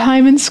all that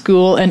time in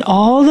school and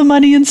all the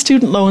money in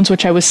student loans,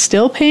 which I was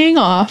still paying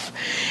off,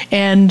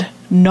 and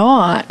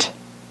not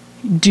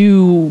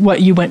do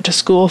what you went to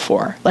school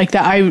for. Like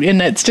that,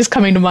 and it's just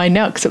coming to mind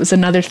now because it was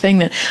another thing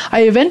that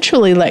I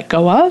eventually let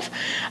go of,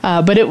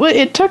 but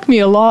it took me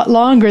a lot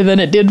longer than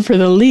it did for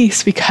the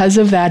lease because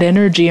of that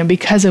energy and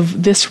because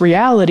of this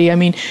reality. I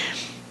mean,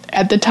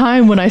 at the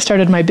time when I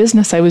started my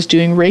business, I was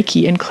doing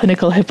Reiki and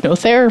clinical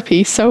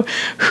hypnotherapy. So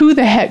who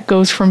the heck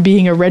goes from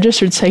being a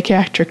registered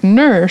psychiatric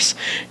nurse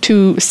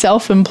to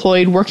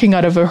self-employed, working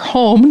out of her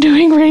home,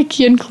 doing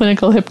Reiki and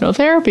clinical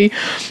hypnotherapy?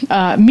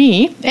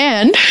 Me.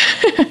 And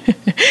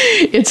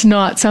it's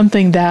not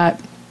something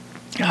that,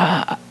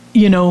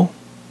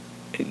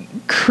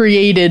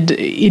 created,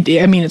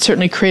 it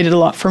certainly created a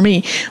lot for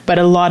me, but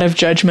a lot of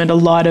judgment. A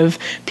lot of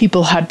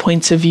people had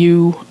points of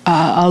view.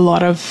 A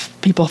lot of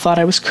people thought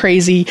I was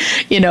crazy,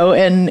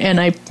 and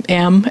I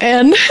am.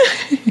 And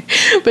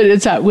but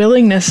it's that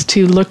willingness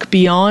to look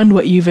beyond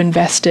what you've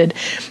invested.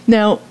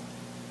 Now,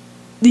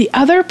 the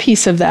other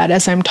piece of that,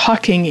 as I'm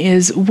talking,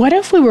 is what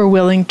if we were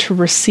willing to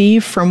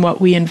receive from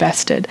what we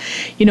invested?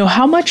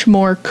 How much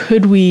more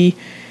could we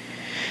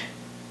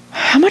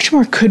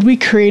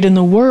create in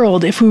the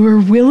world if we were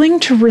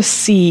willing to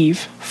receive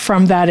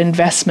from that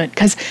investment?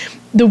 Because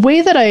the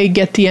way that I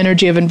get the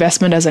energy of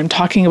investment as I'm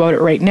talking about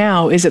it right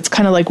now is it's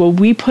kind of like, well,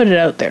 we put it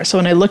out there. So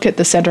when I look at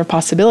the Center of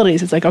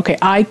Possibilities, it's like, okay,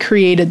 I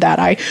created that.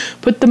 I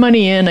put the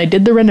money in, I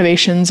did the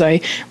renovations,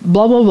 I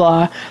blah, blah,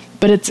 blah.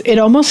 But it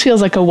almost feels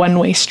like a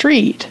one-way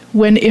street.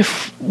 What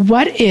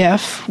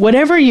if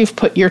whatever you've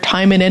put your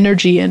time and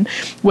energy in,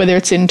 whether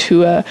it's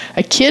into a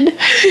kid,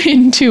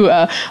 into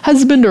a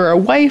husband or a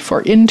wife,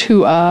 or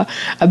into a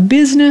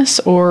business,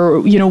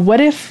 or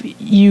what if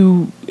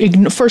you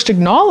first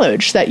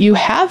acknowledge that you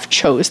have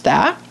chose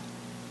that,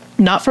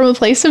 not from a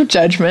place of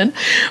judgment,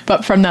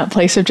 but from that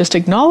place of just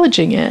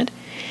acknowledging it,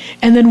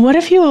 and then what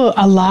if you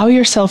allow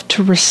yourself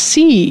to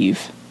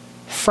receive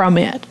from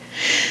it?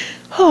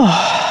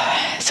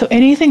 So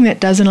anything that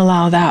doesn't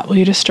allow that, will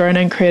you destroy and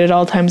uncreate at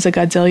all times a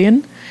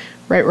godzillion?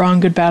 Right, wrong,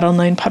 good, bad,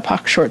 online, POD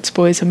POC, shorts,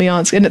 boys, and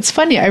beyonds. And it's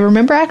funny, I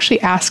remember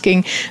actually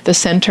asking the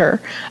center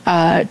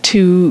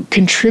to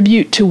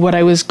contribute to what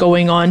I was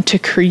going on to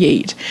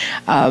create.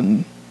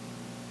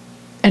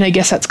 And I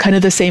guess that's kind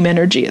of the same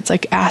energy. It's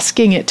like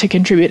asking it to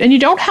contribute. And you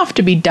don't have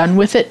to be done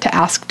with it to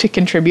ask to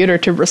contribute or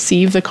to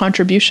receive the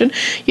contribution.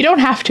 You don't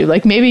have to.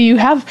 Like maybe you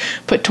have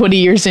put 20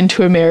 years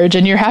into a marriage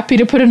and you're happy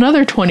to put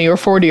another 20 or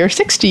 40 or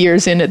 60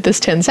 years in at this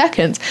 10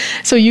 seconds.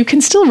 So you can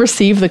still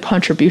receive the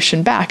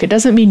contribution back. It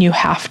doesn't mean you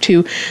have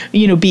to,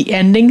 be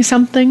ending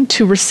something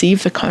to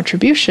receive the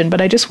contribution. But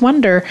I just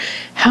wonder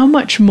how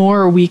much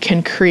more we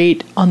can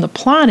create on the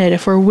planet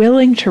if we're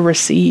willing to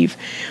receive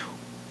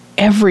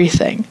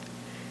everything.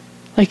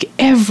 Like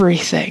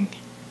everything.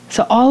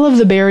 So all of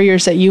the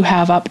barriers that you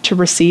have up to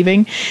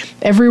receiving,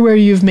 everywhere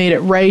you've made it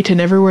right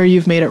and everywhere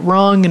you've made it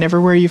wrong and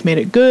everywhere you've made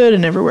it good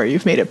and everywhere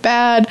you've made it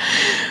bad,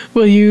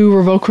 will you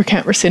revoke,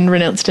 recant, rescind,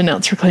 renounce,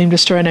 denounce, reclaim,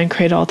 destroy, and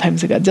uncreate all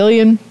times a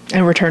godzillion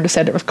and return to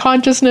center of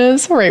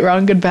consciousness? Right,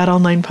 wrong, good, bad,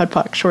 online, POD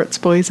POC, shorts,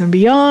 boys, and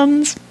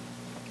beyonds.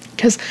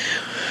 Because,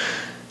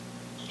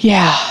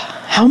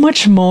 how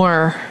much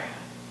more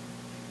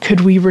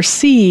could we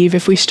receive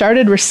if we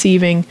started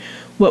receiving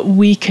what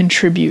we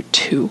contribute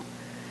to?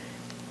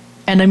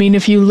 And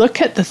if you look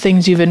at the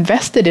things you've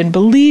invested in,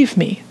 believe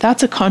me,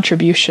 that's a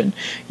contribution.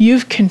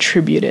 You've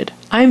contributed.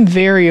 I'm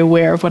very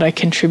aware of what I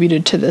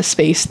contributed to the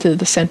space, to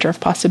the Center of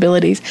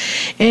Possibilities.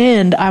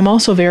 And I'm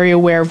also very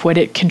aware of what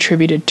it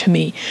contributed to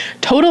me.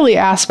 Totally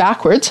ass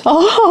backwards,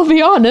 I'll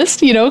be honest,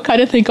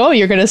 kind of think, oh,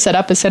 you're going to set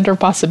up a Center of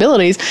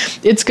Possibilities.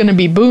 It's going to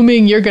be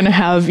booming. You're going to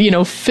have,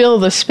 fill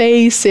the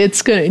space.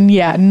 It's going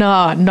to,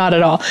 not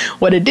at all.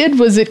 What it did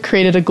was it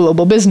created a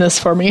global business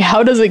for me.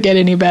 How does it get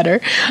any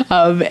better?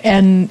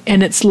 And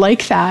it's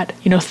like that.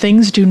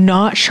 Things do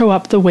not show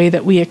up the way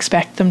that we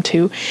expect them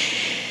to.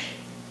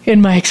 In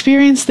my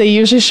experience, they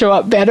usually show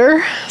up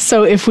better.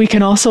 So if we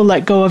can also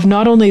let go of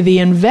not only the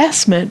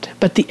investment,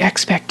 but the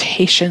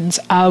expectations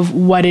of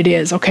what it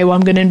is. Okay, well,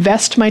 I'm going to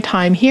invest my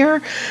time here.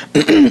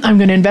 I'm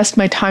going to invest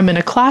my time in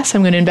a class.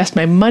 I'm going to invest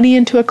my money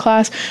into a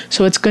class.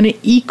 So it's going to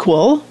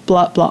equal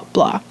blah, blah,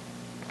 blah.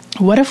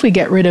 What if we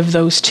get rid of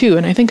those two?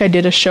 And I think I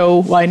did a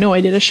show,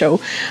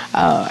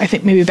 I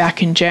think maybe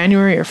back in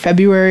January or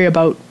February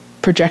about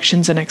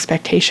projections and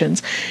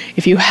expectations.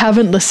 If you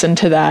haven't listened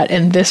to that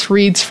and this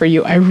reads for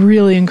you, I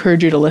really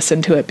encourage you to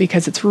listen to it,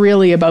 because it's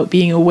really about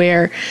being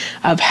aware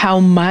of how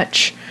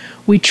much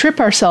we trip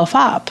ourselves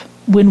up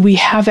when we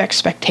have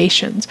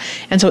expectations.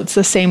 And so it's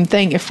the same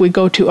thing. If we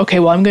go to,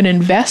 okay, well, I'm going to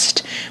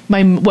invest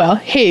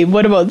hey,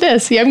 what about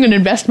this? I'm going to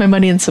invest my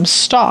money in some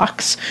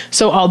stocks,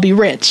 so I'll be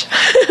rich.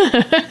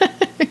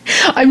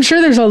 I'm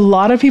sure there's a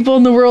lot of people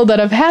in the world that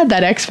have had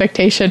that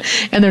expectation,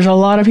 and there's a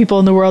lot of people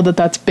in the world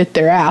that's bit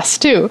their ass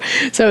too.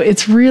 So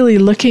it's really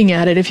looking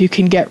at it, if you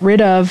can get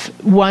rid of,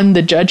 one,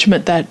 the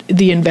judgment that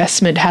the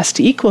investment has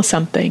to equal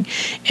something,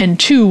 and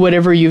two,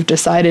 whatever you've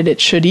decided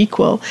it should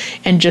equal,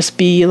 and just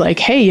be like,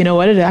 hey, you know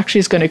what, it actually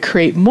is going to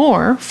create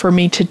more for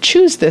me to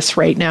choose this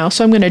right now,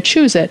 so I'm going to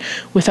choose it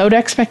without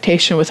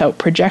expectation, without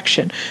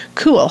projection.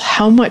 Cool.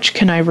 How much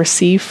can I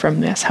receive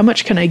from this? How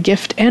much can I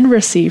gift and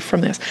receive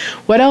from this?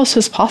 What else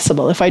is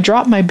possible? If I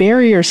drop my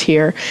barriers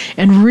here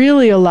and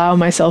really allow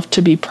myself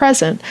to be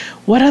present,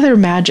 what other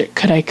magic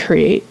could I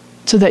create?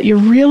 So that you're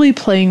really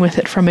playing with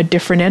it from a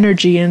different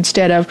energy,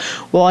 instead of,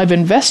 well, I've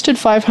invested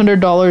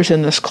 $500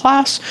 in this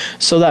class,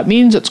 so that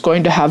means it's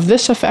going to have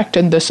this effect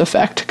and this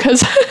effect,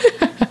 because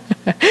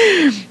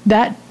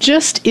that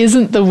just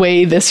isn't the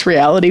way this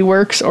reality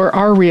works, or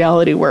our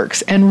reality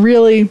works. And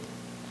really,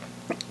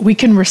 we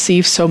can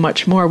receive so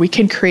much more. We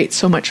can create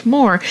so much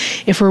more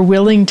if we're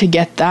willing to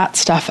get that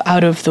stuff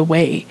out of the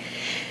way.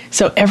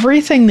 So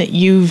everything that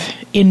you've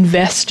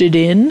invested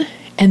in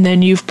and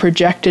then you've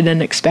projected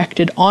and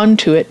expected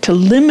onto it to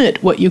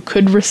limit what you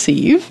could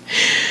receive.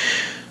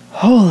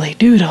 Holy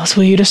doodles,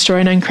 will you destroy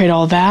and uncreate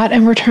all that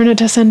and return it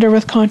to sender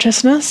with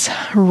consciousness?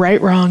 Right,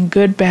 wrong,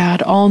 good,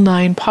 bad, all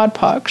 9, POD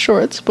POC,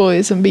 shorts,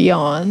 boys, and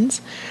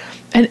beyonds.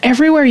 And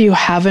everywhere you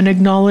haven't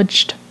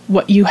acknowledged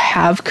what you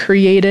have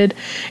created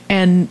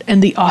and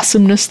the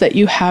awesomeness that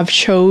you have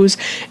chose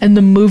and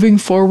the moving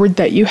forward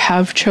that you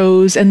have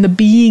chose and the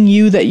being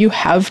you that you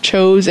have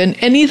chose and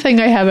anything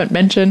I haven't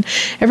mentioned,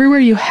 everywhere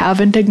you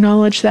haven't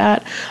acknowledged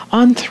that,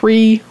 on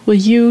 3, will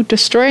you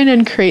destroy and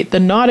uncreate the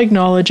not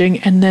acknowledging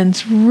and then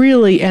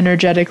really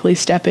energetically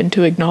step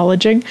into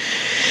acknowledging?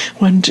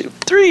 1, 2,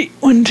 3,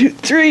 1, 2,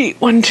 3,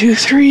 1, 2,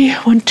 3,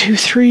 1, 2,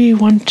 3,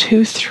 1,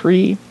 2,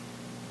 3.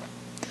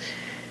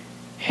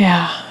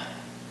 Yeah.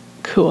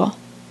 Cool.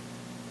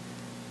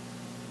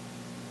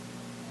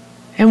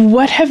 And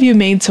what have you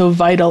made so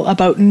vital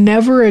about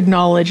never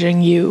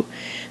acknowledging you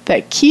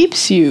that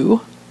keeps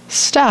you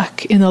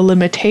stuck in the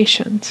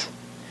limitations?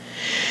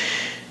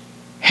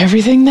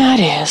 Everything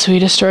that is, we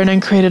destroy and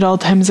uncreate it all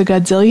times a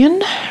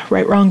godzillion.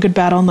 Right, wrong, good,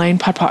 bad, all 9,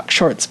 POD POC,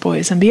 shorts,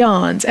 boys, and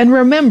beyonds. And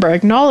remember,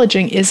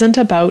 acknowledging isn't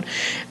about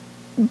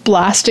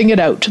blasting it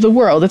out to the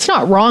world. It's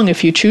not wrong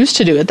if you choose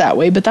to do it that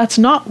way, but that's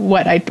not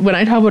when I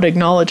talk about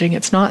acknowledging,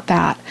 it's not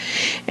that.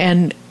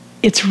 And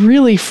it's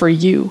really for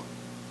you.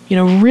 You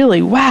know,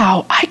 really,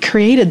 wow, I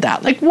created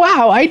that. Like,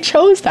 wow, I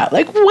chose that.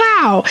 Like,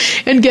 wow.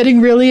 And getting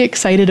really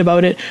excited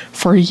about it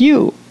for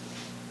you.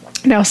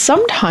 Now,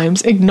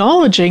 sometimes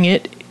acknowledging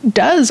it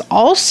does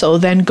also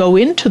then go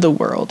into the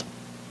world.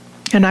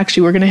 And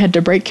actually, we're going to head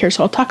to break here,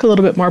 so I'll talk a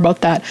little bit more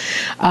about that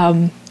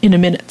in a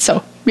minute.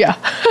 So, yeah,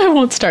 I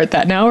won't start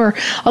that now, or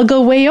I'll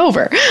go way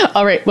over.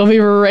 All right, we'll be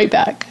right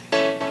back.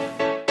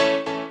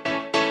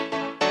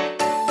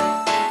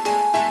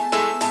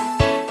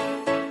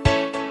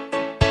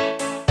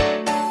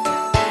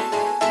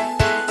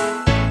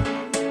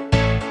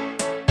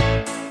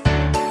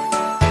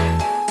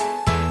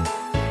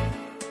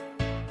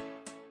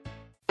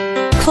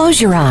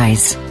 Close your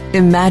eyes.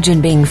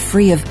 Imagine being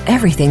free of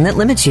everything that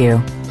limits you.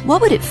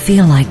 What would it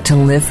feel like to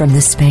live from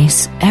this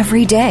space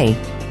every day?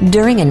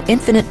 During an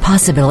Infinite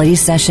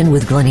Possibilities session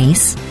with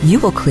Glenyce, you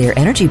will clear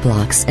energy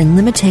blocks and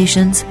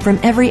limitations from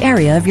every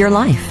area of your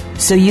life,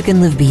 so you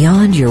can live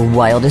beyond your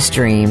wildest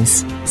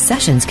dreams.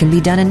 Sessions can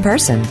be done in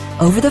person,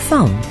 over the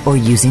phone, or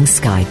using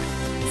Skype.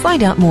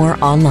 Find out more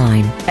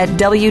online at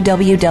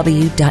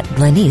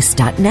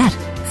www.glenyce.net.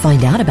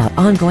 Find out about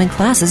ongoing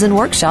classes and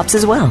workshops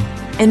as well.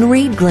 And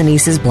read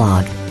Glenyce's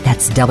blog.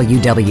 That's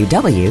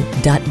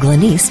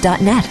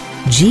www.glenyce.net.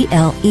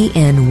 GLENYCE.net.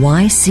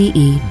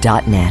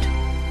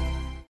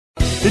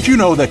 Did you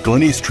know that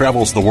Glenyce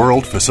travels the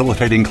world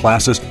facilitating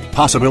classes,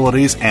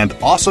 possibilities, and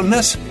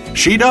awesomeness?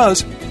 She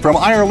does. From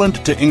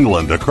Ireland to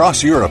England,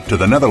 across Europe to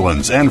the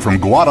Netherlands, and from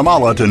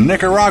Guatemala to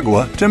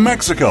Nicaragua to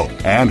Mexico,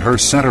 and her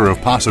Center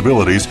of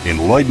Possibilities in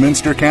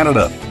Lloydminster,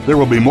 Canada. There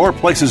will be more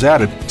places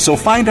added, so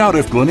find out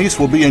if Glenyce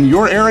will be in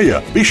your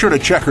area. Be sure to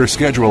check her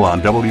schedule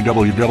on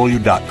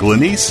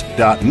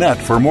www.glenyce.net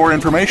for more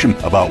information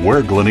about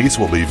where Glenyce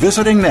will be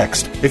visiting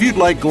next. If you'd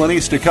like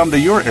Glenyce to come to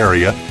your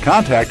area,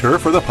 contact her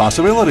for the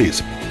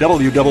possibilities.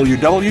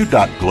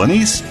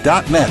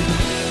 www.glenyce.net.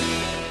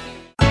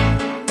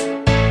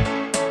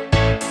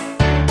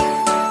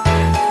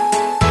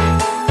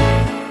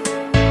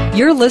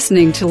 You're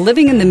listening to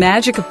Living in the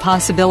Magic of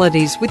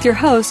Possibilities with your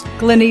host,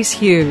 Glenyce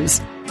Hughes.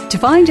 To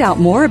find out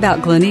more about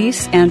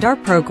Glenyce and our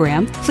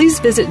program, please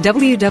visit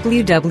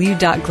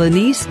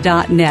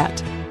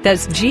www.glenyce.net.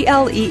 That's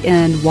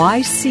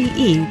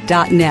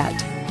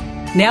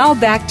GLENYCE.net. Now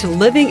back to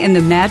Living in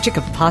the Magic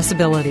of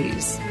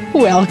Possibilities.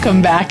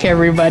 Welcome back,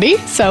 everybody.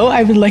 So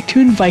I would like to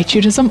invite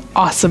you to some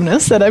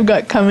awesomeness that I've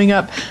got coming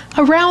up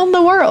around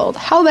the world.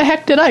 How the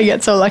heck did I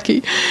get so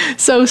lucky?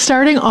 So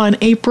starting on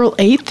April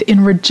 8th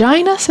in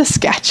Regina,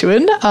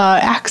 Saskatchewan,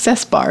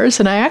 Access Bars,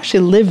 and I actually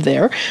lived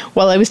there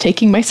while I was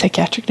taking my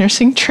psychiatric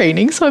nursing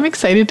training, so I'm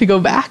excited to go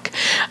back.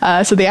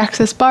 So the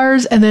Access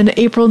Bars, and then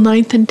April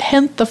 9th and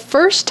 10th, the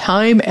first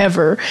time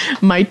ever,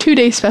 my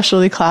 2-day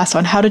specialty class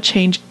on how to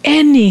change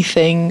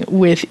anything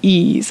with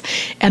ease.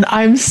 And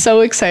I'm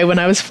so excited. When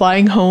I was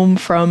flying home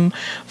from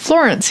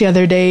Florence the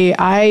other day,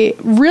 I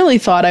really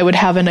thought I would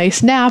have a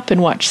nice nap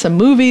and watch some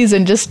movies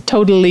and just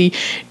totally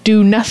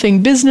do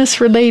nothing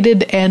business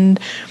related. And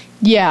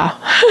yeah,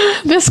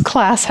 this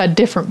class had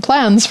different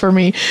plans for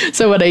me.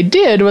 So what I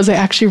did was I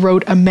actually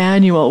wrote a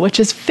manual, which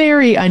is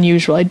very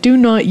unusual. I do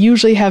not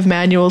usually have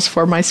manuals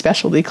for my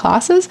specialty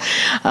classes.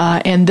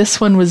 And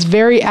this one was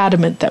very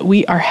adamant that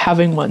we are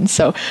having one.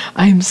 So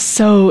I'm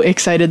so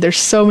excited. There's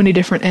so many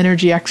different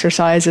energy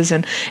exercises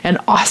and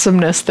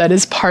awesomeness that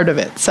is part of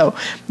it. So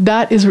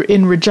that is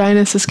in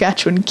Regina,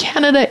 Saskatchewan,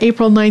 Canada,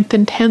 April 9th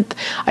and 10th.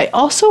 I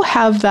also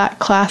have that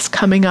class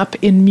coming up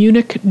in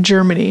Munich,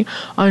 Germany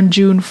on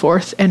June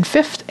 4th and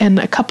 5th, and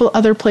a couple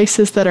other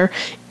places that are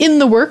in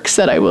the works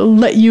that I will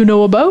let you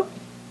know about.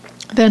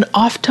 Then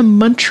off to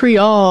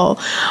Montreal,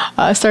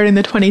 starting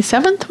the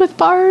 27th with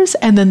bars,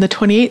 and then the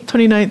 28th,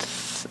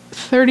 29th,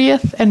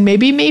 30th and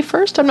maybe May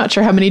 1st. I'm not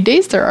sure how many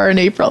days there are in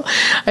April.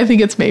 I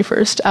think it's May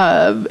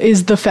 1st,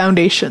 is the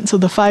foundation. So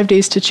the 5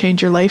 days to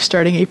change your life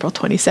starting April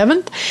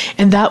 27th.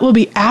 And that will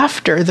be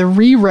after the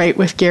rewrite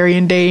with Gary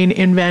and Dane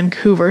in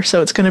Vancouver.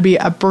 So it's going to be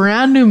a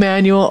brand new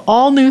manual,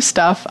 all new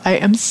stuff. I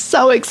am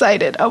so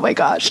excited. Oh my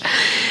gosh.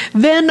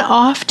 Then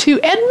off to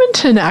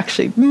Edmonton,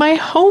 actually, my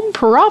home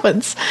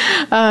province.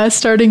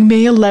 Starting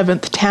May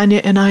 11th,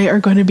 Tanya and I are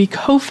going to be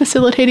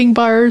co-facilitating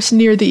bars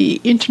near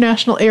the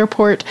international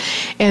airport.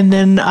 And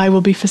then I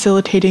will be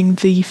facilitating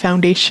the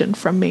foundation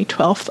from May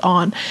 12th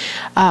on.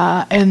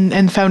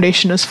 And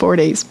foundation is 4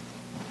 days.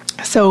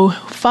 So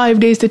 5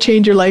 days to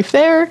change your life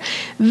there.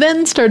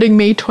 Then starting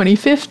May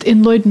 25th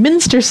in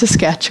Lloydminster,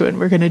 Saskatchewan,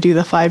 we're going to do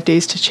the 5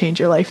 days to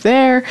change your life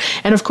there.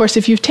 And of course,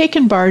 if you've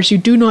taken bars, you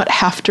do not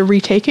have to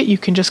retake it. You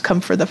can just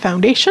come for the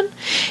foundation.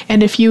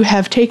 And if you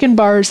have taken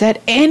bars at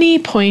any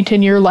point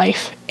in your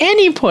life,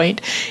 any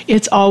point,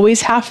 it's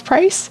always half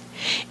price.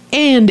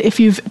 And if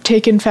you've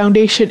taken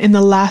foundation in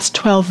the last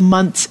 12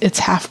 months, it's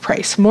half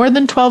price. More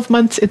than 12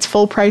 months, it's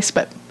full price,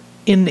 but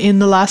in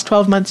the last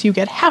 12 months, you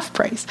get half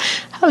price.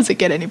 How does it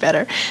get any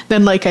better?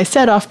 Then, like I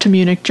said, off to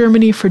Munich,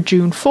 Germany for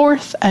June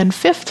 4th and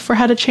 5th for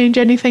how to change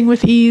anything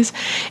with ease.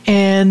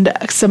 And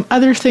some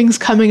other things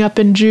coming up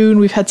in June.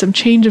 We've had some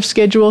change of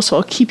schedule, so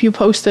I'll keep you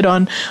posted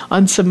on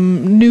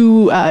some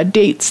new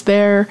dates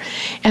there.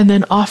 And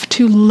then off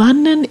to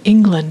London,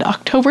 England,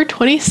 October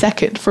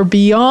 22nd for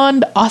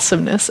Beyond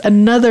Awesomeness,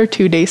 another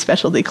 2-day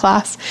specialty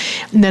class.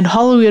 And then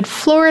Hollywood,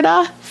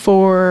 Florida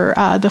for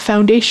the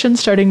foundation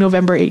starting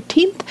November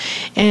 18th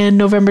and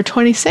November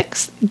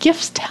 26th,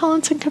 Gifts,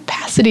 Talents, and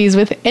Capacities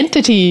with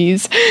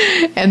Entities.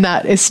 And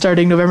that is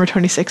starting November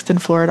 26th in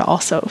Florida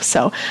also.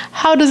 So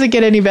how does it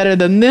get any better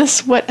than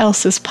this? What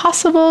else is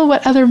possible?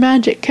 What other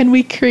magic can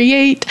we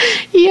create?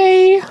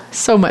 Yay!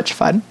 So much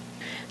fun.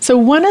 So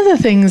one of the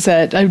things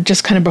that I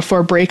just kind of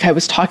before break I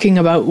was talking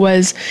about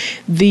was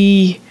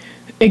the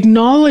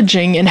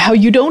acknowledging and how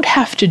you don't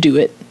have to do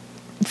it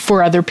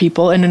for other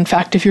people. And in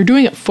fact, if you're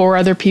doing it for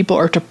other people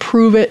or to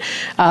prove it,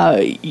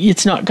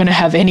 it's not going to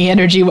have any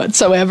energy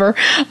whatsoever.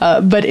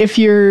 But if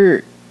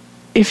you're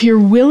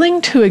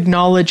willing to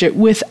acknowledge it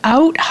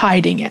without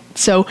hiding it,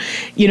 so,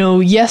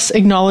 yes,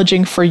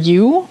 acknowledging for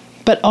you,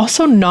 but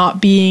also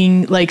not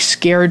being like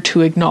scared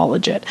to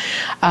acknowledge it,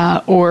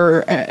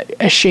 or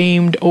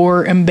ashamed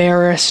or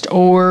embarrassed,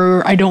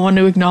 or I don't want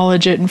to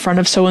acknowledge it in front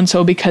of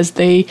so-and-so because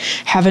they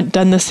haven't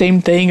done the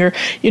same thing, or,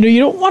 you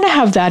don't want to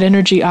have that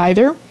energy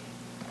either.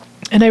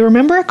 And I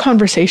remember a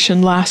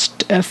conversation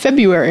last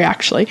February,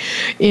 actually,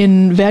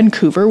 in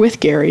Vancouver with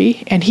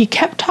Gary, and he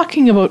kept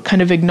talking about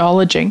kind of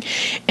acknowledging,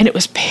 and it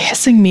was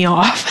pissing me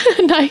off.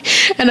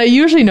 and I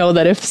usually know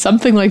that if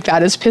something like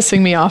that is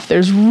pissing me off,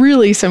 there's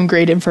really some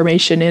great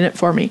information in it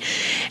for me.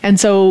 And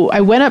so I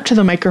went up to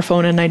the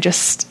microphone, and I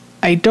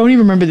don't even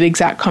remember the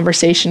exact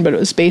conversation, but it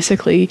was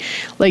basically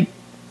like,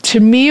 to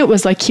me, it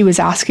was like he was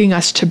asking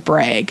us to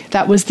brag.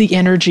 That was the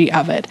energy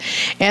of it.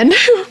 And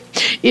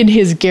in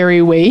his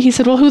Gary way, he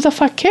said, well, who the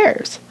fuck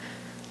cares?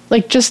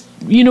 Like, just,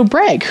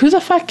 brag. Who the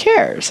fuck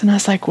cares? And I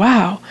was like,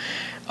 wow,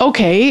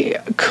 okay,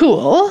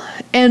 cool.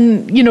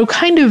 And,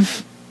 kind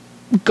of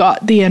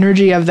got the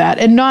energy of that.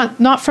 And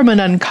not from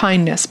an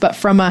unkindness, but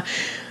from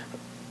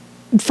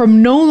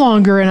no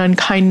longer an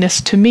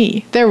unkindness to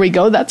me. There we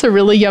go. That's a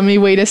really yummy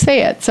way to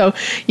say it. So,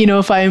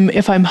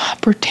 if I'm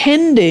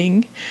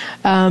pretending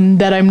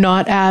that I'm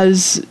not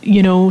as,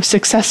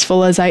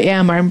 successful as I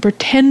am, or I'm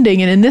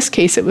pretending, and in this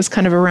case, it was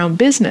kind of around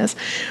business.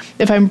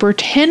 If I'm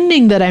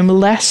pretending that I'm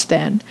less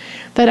than,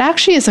 that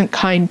actually isn't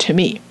kind to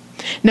me.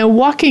 Now,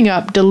 walking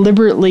up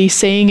deliberately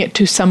saying it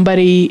to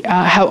somebody,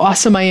 how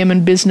awesome I am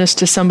in business,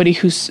 to somebody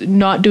who's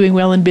not doing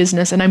well in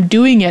business, and I'm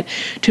doing it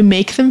to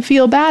make them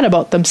feel bad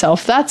about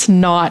themselves, that's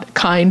not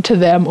kind to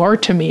them or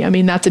to me. I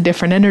mean, that's a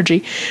different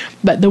energy.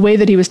 But the way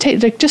that he was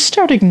just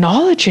start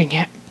acknowledging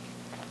it.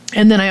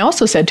 And then I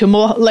also said to him,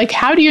 well, like,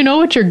 how do you know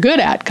what you're good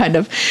at, kind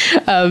of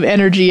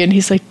energy? And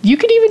he's like, you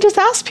could even just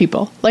ask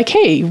people, like,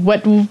 hey,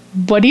 what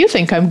do you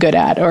think I'm good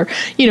at? Or,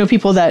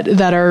 people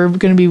that are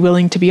going to be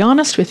willing to be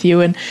honest with you.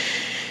 And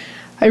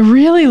I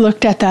really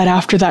looked at that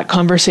after that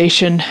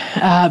conversation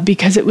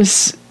because it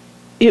was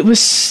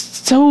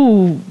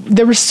so,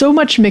 there was so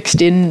much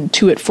mixed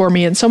into it for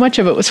me, and so much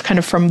of it was kind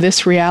of from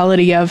this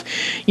reality of,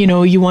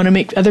 you want to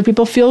make other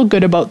people feel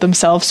good about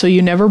themselves, so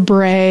you never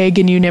brag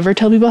and you never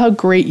tell people how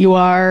great you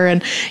are,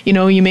 and,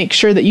 you make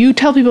sure that you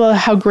tell people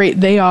how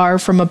great they are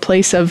from a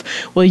place of,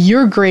 well,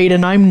 you're great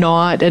and I'm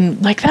not,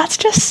 and like, that's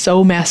just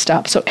so messed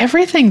up. So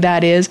everything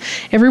that is,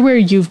 everywhere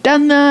you've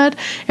done that,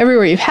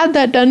 everywhere you've had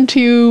that done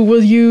to you,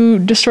 will you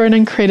destroy and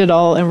uncreate it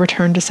all and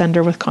return to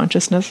sender with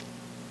consciousness?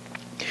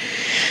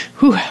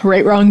 Whew,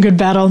 right, wrong, good,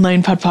 bad, all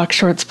nine, POD, POC,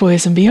 shorts,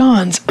 boys, and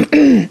beyonds.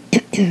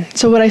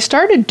 So what I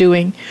started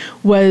doing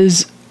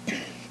was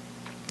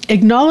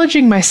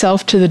acknowledging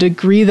myself to the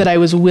degree that I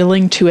was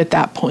willing to at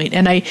that point.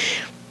 And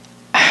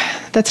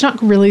that's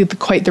not really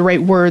quite the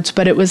right words,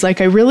 but it was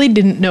like I really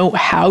didn't know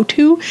how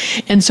to.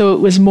 And so it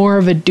was more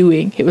of a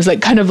doing. It was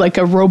like kind of like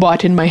a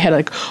robot in my head,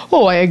 like,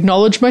 oh, I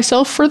acknowledge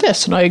myself for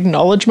this and I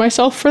acknowledge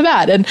myself for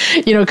that. And,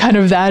 kind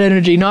of that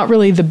energy, not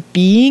really the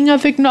being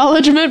of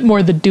acknowledgement,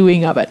 more the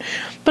doing of it.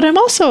 But I'm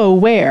also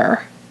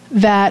aware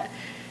that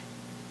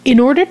in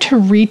order to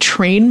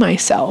retrain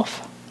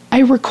myself, I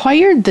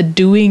required the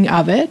doing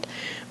of it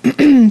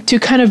to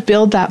kind of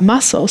build that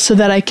muscle so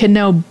that I can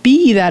now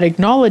be that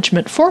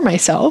acknowledgement for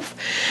myself,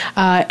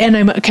 and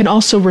I can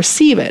also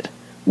receive it.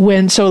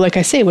 So like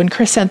I say, when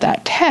Chris sent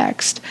that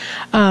text,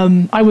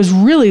 I was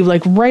really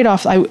like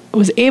I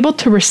was able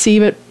to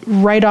receive it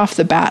right off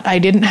the bat. I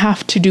didn't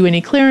have to do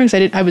any clearings.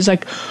 I was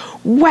like,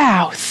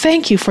 wow,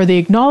 thank you for the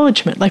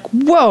acknowledgement. Like,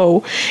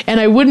 whoa. And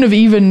I wouldn't have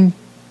even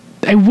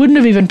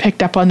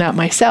picked up on that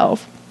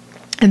myself.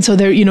 And so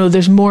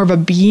there's more of a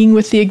being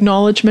with the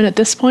acknowledgement at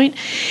this point.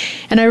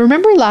 And I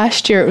remember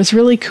last year, it was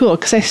really cool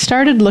because I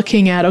started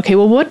looking at, okay,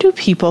 well, what do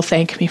people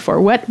thank me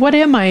for? What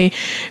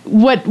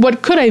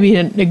could I be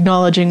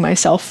acknowledging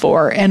myself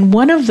for? And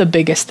one of the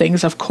biggest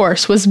things, of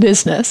course, was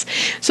business.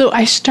 So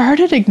I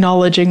started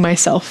acknowledging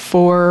myself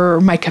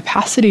for my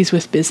capacities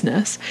with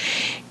business.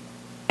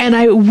 And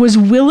I was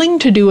willing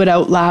to do it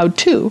out loud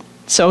too.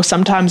 So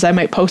sometimes I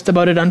might post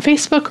about it on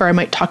Facebook or I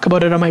might talk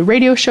about it on my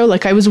radio show.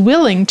 Like I was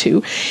willing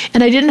to,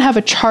 and I didn't have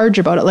a charge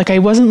about it. Like I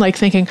wasn't like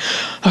thinking,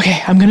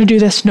 okay, I'm going to do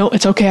this. No,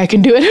 it's okay. I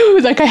can do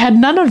it. Like I had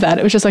none of that.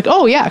 It was just like,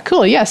 oh yeah,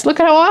 cool. Yes. Look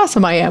at how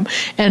awesome I am.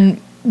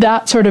 And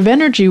that sort of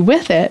energy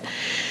with it.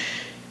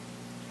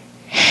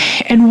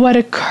 And what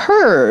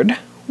occurred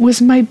was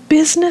my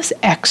business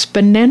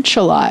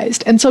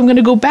exponentialized. And so I'm going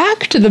to go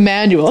back to the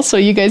manual so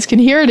you guys can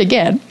hear it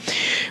again.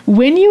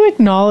 When you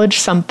acknowledge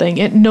something,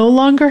 it no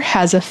longer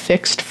has a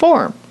fixed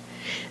form.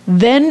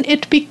 Then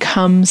it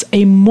becomes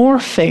a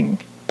morphing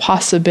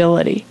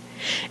possibility.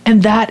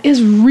 And that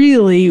is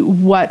really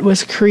what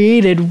was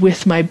created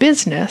with my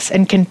business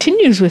and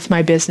continues with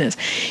my business.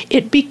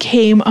 It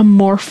became a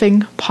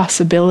morphing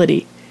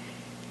possibility.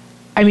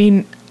 I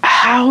mean,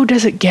 how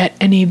does it get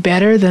any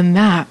better than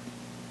that?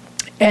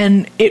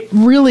 And it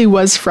really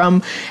was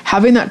from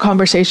having that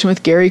conversation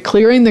with Gary,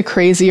 clearing the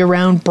crazy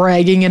around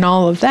bragging and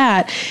all of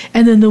that,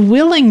 and then the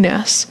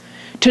willingness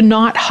to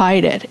not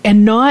hide it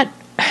and not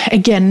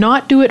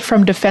do it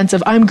from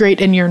defensive, I'm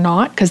great and you're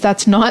not, because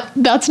that's not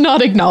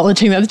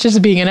acknowledging, that's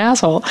just being an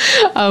asshole.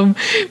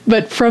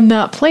 But from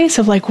that place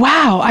of like,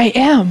 wow, I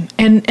am.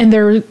 And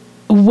there,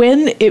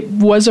 when it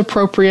was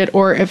appropriate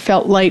or it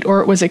felt light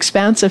or it was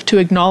expansive to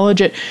acknowledge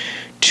it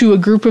to a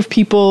group of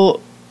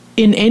people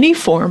in any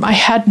form, I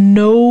had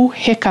no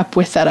hiccup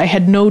with that. I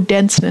had no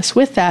denseness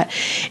with that.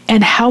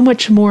 And how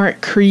much more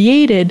it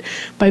created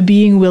by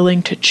being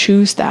willing to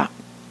choose that.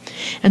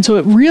 And so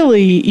it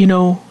really,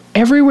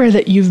 everywhere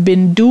that you've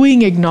been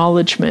doing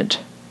acknowledgement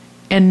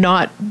and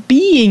not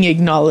being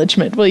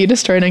acknowledgement, well, you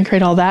destroy and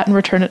uncreate all that and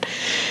return it.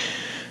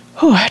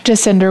 To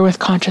sender with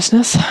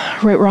consciousness.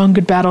 Right, wrong,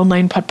 good, battle,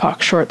 9 putt,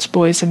 pock, shorts,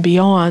 boys, and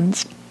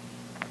beyonds.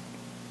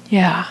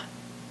 Yeah.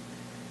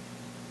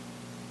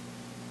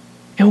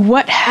 And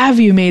what have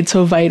you made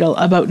so vital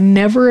about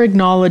never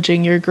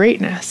acknowledging your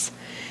greatness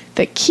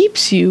that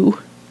keeps you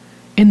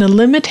in the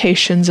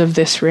limitations of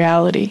this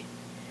reality?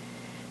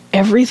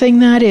 Everything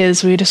that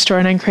is, we destroy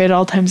and uncreate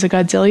all times a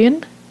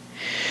godzillion.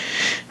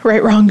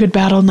 Right, wrong, good,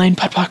 battle, 9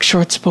 putt, pock,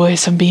 shorts,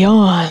 boys, and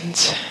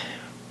beyonds.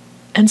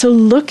 And so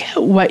look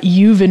at what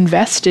you've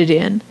invested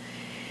in.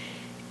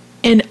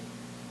 And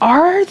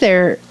is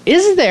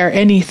there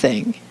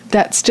anything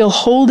that's still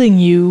holding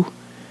you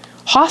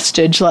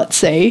hostage, let's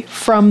say,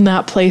 from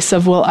that place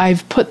of, well,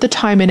 I've put the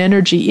time and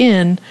energy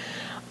in,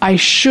 I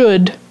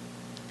should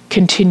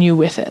continue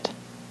with it.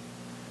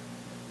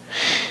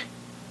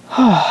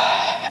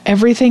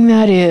 Everything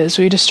that is,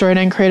 we destroy and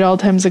uncreate all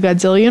times a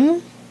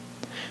godzillion.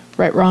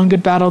 Right, wrong,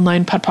 good, battle,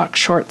 9 putt, pock,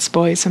 shorts,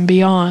 boys, and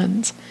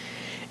beyonds.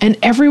 And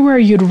everywhere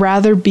you'd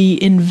rather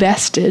be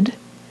invested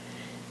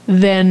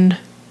than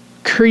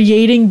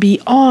creating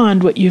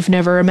beyond what you've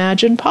never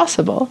imagined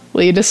possible.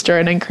 Will you destroy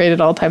and uncreate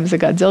at all times a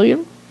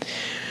godzillion?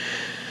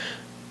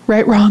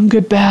 Right, wrong,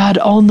 good, bad,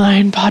 all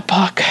 9, pod,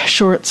 poc,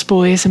 shorts,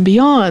 boys, and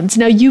beyonds.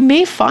 Now, you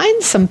may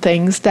find some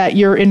things that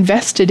you're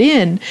invested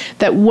in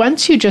that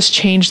once you just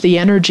change the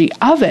energy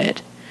of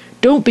it,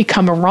 don't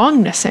become a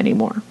wrongness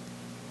anymore.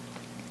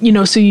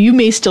 So you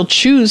may still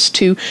choose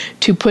to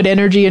put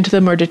energy into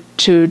them or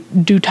to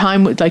do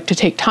time, like to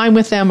take time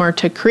with them or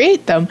to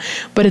create them,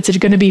 but it's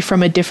going to be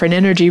from a different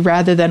energy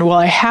rather than, well,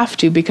 I have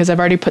to because I've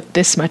already put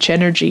this much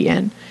energy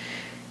in.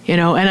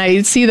 And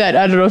I see that,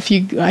 I don't know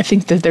I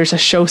think that there's a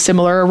show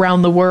similar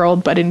around the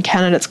world, but in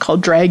Canada it's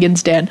called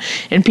Dragon's Den,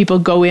 and people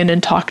go in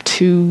and talk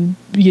to,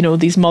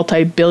 these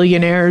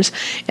multi-billionaires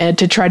and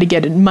to try to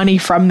get money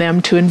from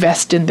them to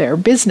invest in their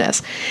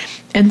business.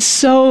 And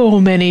so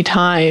many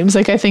times,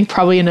 like I think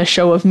probably in a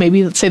show of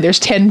maybe, let's say there's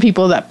 10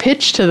 people that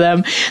pitch to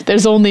them,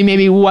 there's only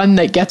maybe one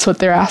that gets what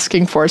they're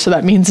asking for. So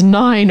that means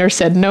 9 are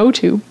said no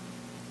to.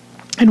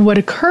 And what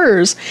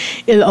occurs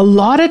a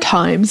lot of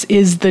times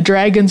is the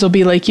dragons will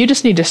be like, you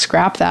just need to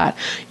scrap that.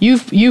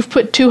 You've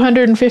put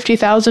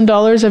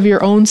 $250,000 of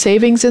your own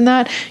savings in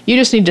that. You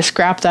just need to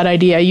scrap that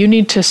idea. You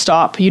need to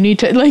stop. You need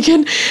to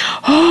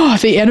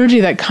the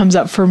energy that comes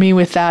up for me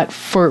with that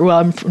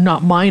I'm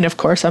not mine, of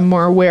course. I'm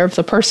more aware of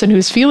the person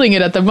who's feeling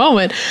it at the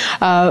moment.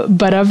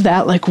 But of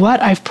that, like, what?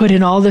 I've put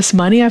in all this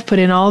money. I've put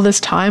in all this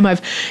time.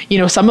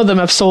 Some of them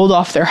have sold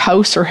off their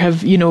house or have,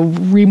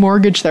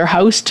 remortgaged their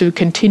house to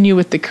continue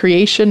with the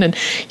creation. And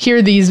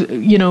here these,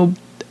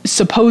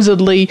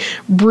 supposedly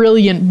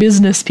brilliant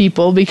business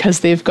people, because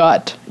they've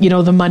got,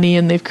 the money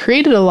and they've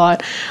created a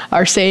lot,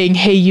 are saying,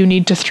 hey, you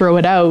need to throw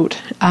it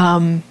out.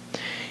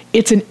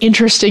 It's an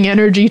interesting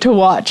energy to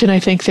watch. And I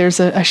think there's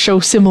a show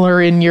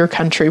similar in your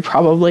country,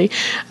 probably.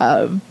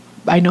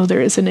 I know there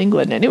is in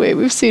England anyway.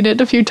 We've seen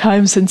it a few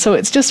times. And so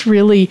it's just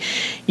really,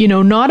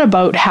 not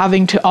about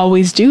having to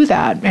always do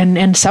that.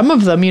 And some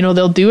of them,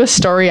 they'll do a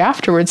story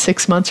afterwards,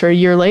 6 months or a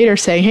year later,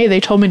 saying, hey, they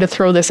told me to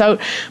throw this out,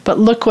 but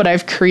look what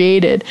I've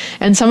created.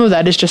 And some of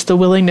that is just the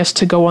willingness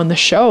to go on the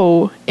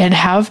show and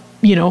have,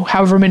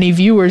 however many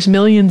viewers,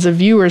 millions of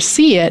viewers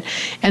see it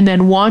and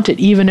then want it,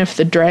 even if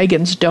the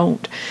dragons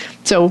don't.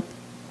 So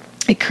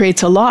it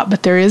creates a lot,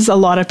 but there is a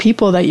lot of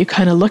people that you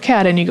kind of look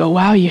at and you go,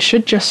 wow, you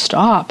should just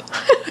stop.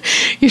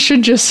 You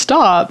should just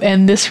stop.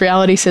 And this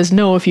reality says,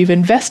 no, if you've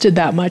invested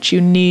that much, you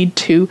need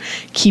to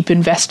keep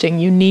investing.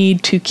 You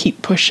need to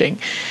keep pushing.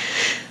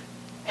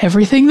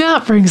 Everything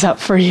that brings up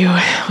for you.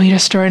 We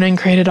destroy and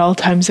uncreate at all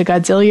times a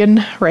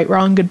godzillion. Right,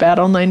 wrong, good, bad,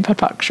 all nine,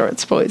 POD,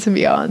 shorts, boys, and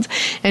beyonds.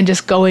 And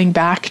just going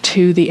back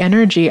to the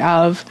energy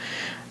of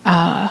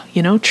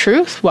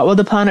truth. What will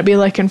the planet be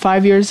like in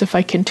 5 years if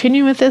I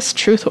continue with this?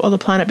 Truth. What will the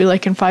planet be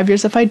like in 5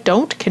 years if I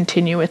don't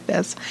continue with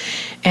this?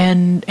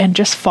 And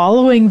just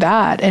following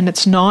that. And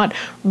it's not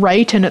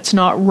right and it's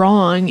not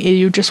wrong.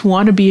 You just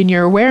want to be in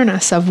your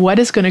awareness of what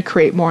is going to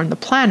create more on the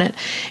planet.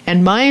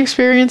 And my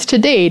experience to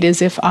date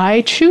is if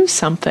I choose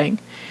something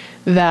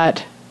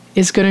that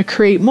is going to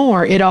create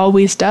more, it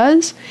always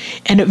does.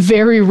 And it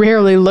very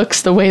rarely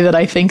looks the way that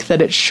I think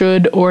that it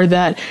should, or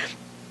that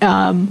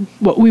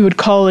what we would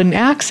call in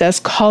Access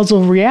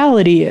causal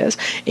reality is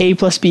A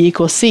plus B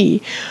equals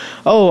C.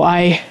 Oh,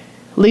 I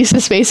lease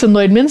a space in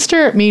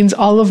Lloydminster. It means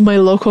all of my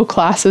local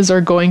classes are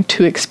going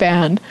to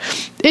expand.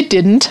 It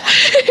didn't.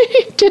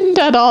 It didn't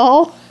at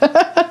all.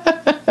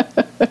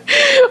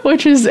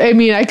 Which is,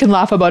 I can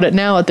laugh about it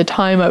now. At the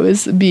time, I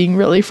was being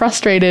really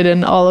frustrated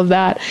and all of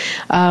that,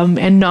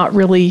 and not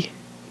really,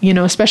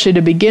 especially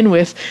to begin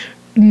with,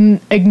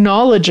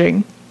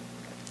 acknowledging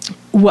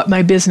what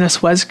my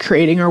business was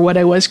creating or what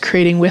I was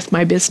creating with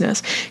my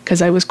business,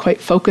 because I was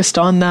quite focused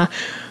on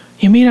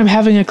you mean I'm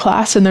having a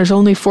class and there's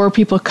only 4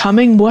 people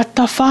coming? What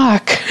the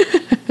fuck?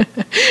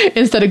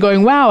 Instead of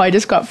going, wow, I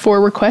just got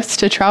 4 requests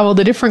to travel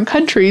to different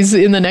countries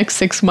in the next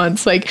 6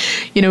 months.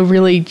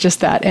 Really just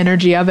that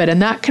energy of it.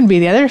 And that can be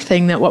the other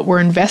thing, that what we're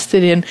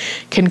invested in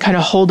can kind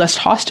of hold us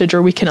hostage,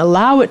 or we can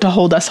allow it to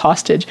hold us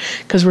hostage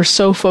because we're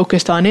so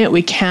focused on it.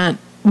 We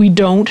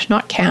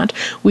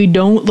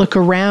don't look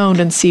around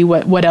and see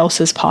what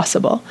else is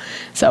possible.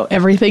 So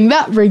everything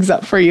that brings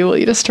up for you, will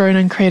you destroy and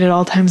uncreate at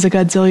all times a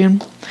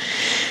godzillion?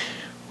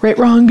 Right,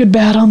 wrong, good,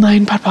 bad, all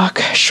nine, POD,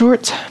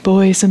 shorts,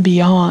 boys, and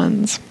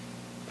beyonds.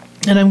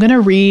 And I'm going to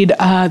read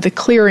the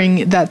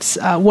clearing that's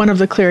one of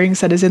the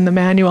clearings that is in the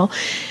manual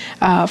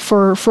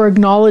for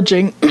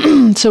acknowledging.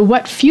 So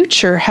what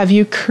future have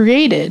you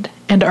created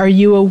and are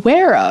you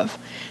aware of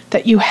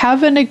that you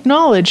haven't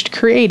acknowledged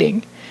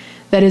creating,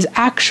 that is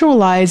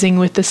actualizing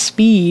with the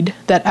speed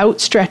that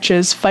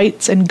outstretches,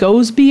 fights, and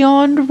goes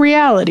beyond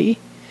reality,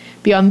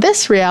 beyond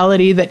this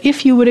reality that,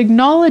 if you would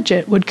acknowledge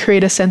it, would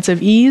create a sense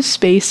of ease,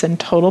 space, and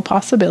total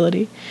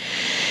possibility?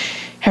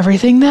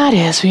 Everything that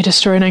is, we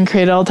destroy and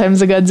uncreate at all times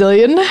a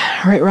godzillion.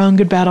 Right, wrong,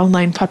 good, bad, all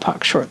nine,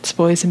 POD, shorts,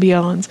 boys, and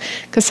beyonds.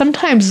 Because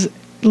sometimes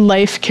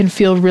life can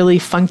feel really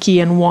funky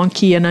and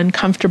wonky and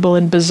uncomfortable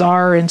and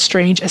bizarre and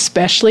strange,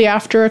 especially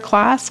after a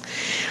class,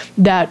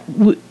 that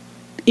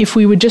if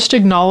we would just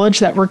acknowledge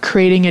that we're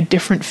creating a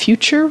different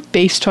future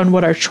based on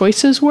what our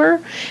choices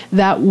were,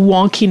 that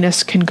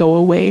wonkiness can go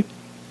away.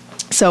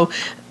 So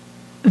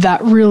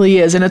that really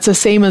is. And it's the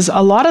same as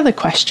a lot of the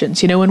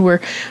questions, when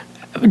we're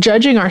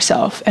judging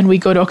ourselves and we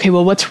go to, okay,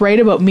 well, what's right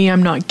about me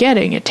I'm not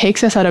getting? It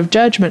takes us out of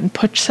judgment and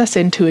puts us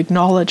into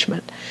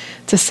acknowledgement.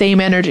 It's the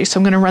same energy. So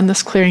I'm going to run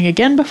this clearing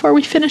again before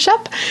we finish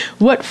up.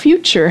 What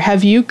future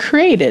have you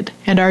created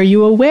and are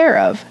you aware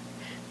of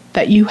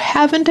that you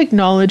haven't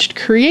acknowledged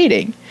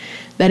creating,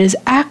 that is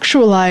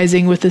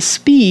actualizing with a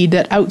speed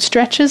that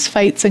outstretches,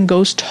 fights, and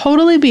goes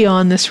totally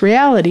beyond this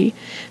reality,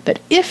 that,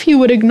 if you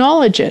would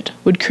acknowledge it,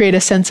 would create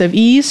a sense of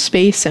ease,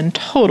 space, and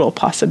total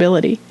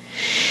possibility?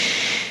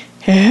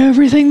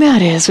 everything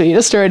that is. We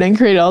destroyed and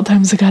created all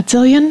times a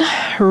godzillion.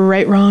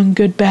 Right, wrong,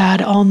 good,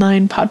 bad, all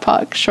nine,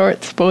 podpoc,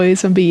 shorts,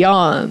 boys, and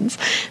beyonds.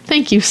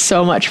 Thank you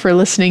so much for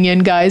listening in,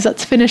 guys.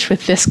 Let's finish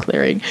with this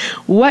clearing.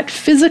 What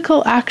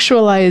physical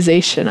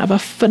actualization of a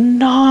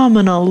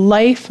phenomenal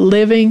life,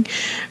 living,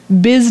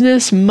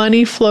 business,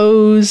 money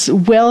flows,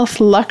 wealth,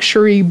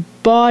 luxury,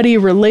 body,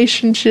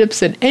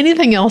 relationships, and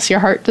anything else your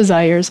heart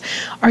desires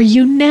are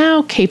you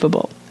now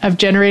capable of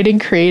generating,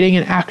 creating,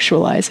 and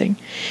actualizing?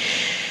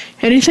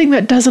 Anything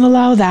that doesn't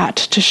allow that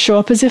to show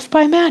up as if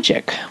by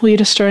magic, will you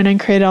destroy and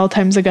uncreate all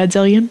times a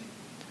godzillion?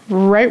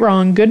 Right,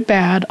 wrong, good,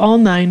 bad, all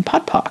nine,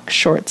 podpoc,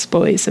 shorts,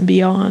 boys, and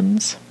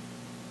beyonds.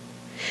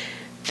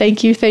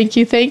 Thank you, thank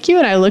you, thank you,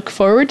 and I look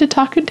forward to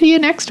talking to you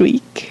next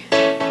week.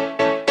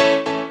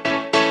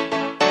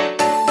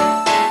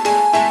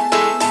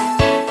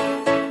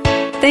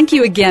 Thank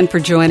you again for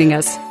joining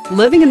us.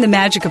 Living in the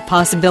Magic of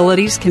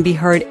Possibilities can be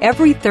heard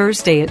every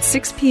Thursday at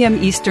 6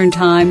 p.m. Eastern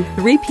Time,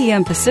 3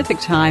 p.m. Pacific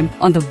Time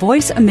on the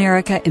Voice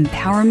America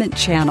Empowerment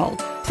Channel.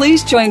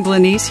 Please join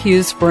Glenyce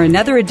Hughes for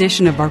another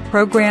edition of our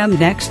program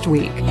next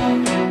week.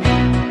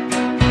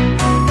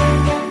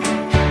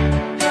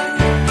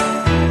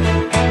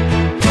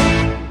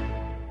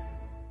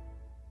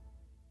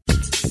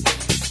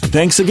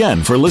 Thanks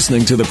again for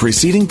listening to the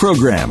preceding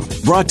program,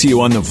 brought to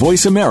you on the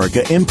Voice America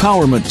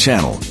Empowerment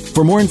Channel.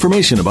 For more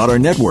information about our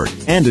network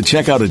and to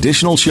check out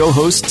additional show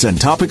hosts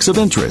and topics of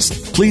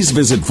interest, please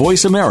visit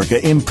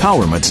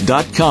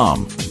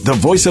voiceamericaempowerment.com. The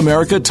Voice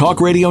America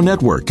Talk Radio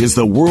Network is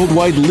the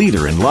worldwide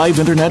leader in live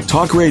Internet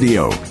talk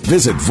radio.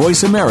 Visit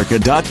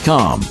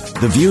voiceamerica.com.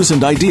 The views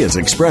and ideas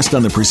expressed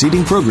on the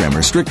preceding program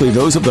are strictly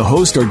those of the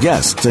host or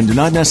guests and do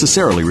not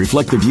necessarily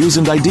reflect the views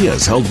and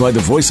ideas held by the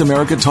Voice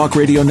America Talk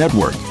Radio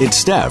Network, its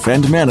staff,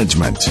 and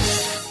management.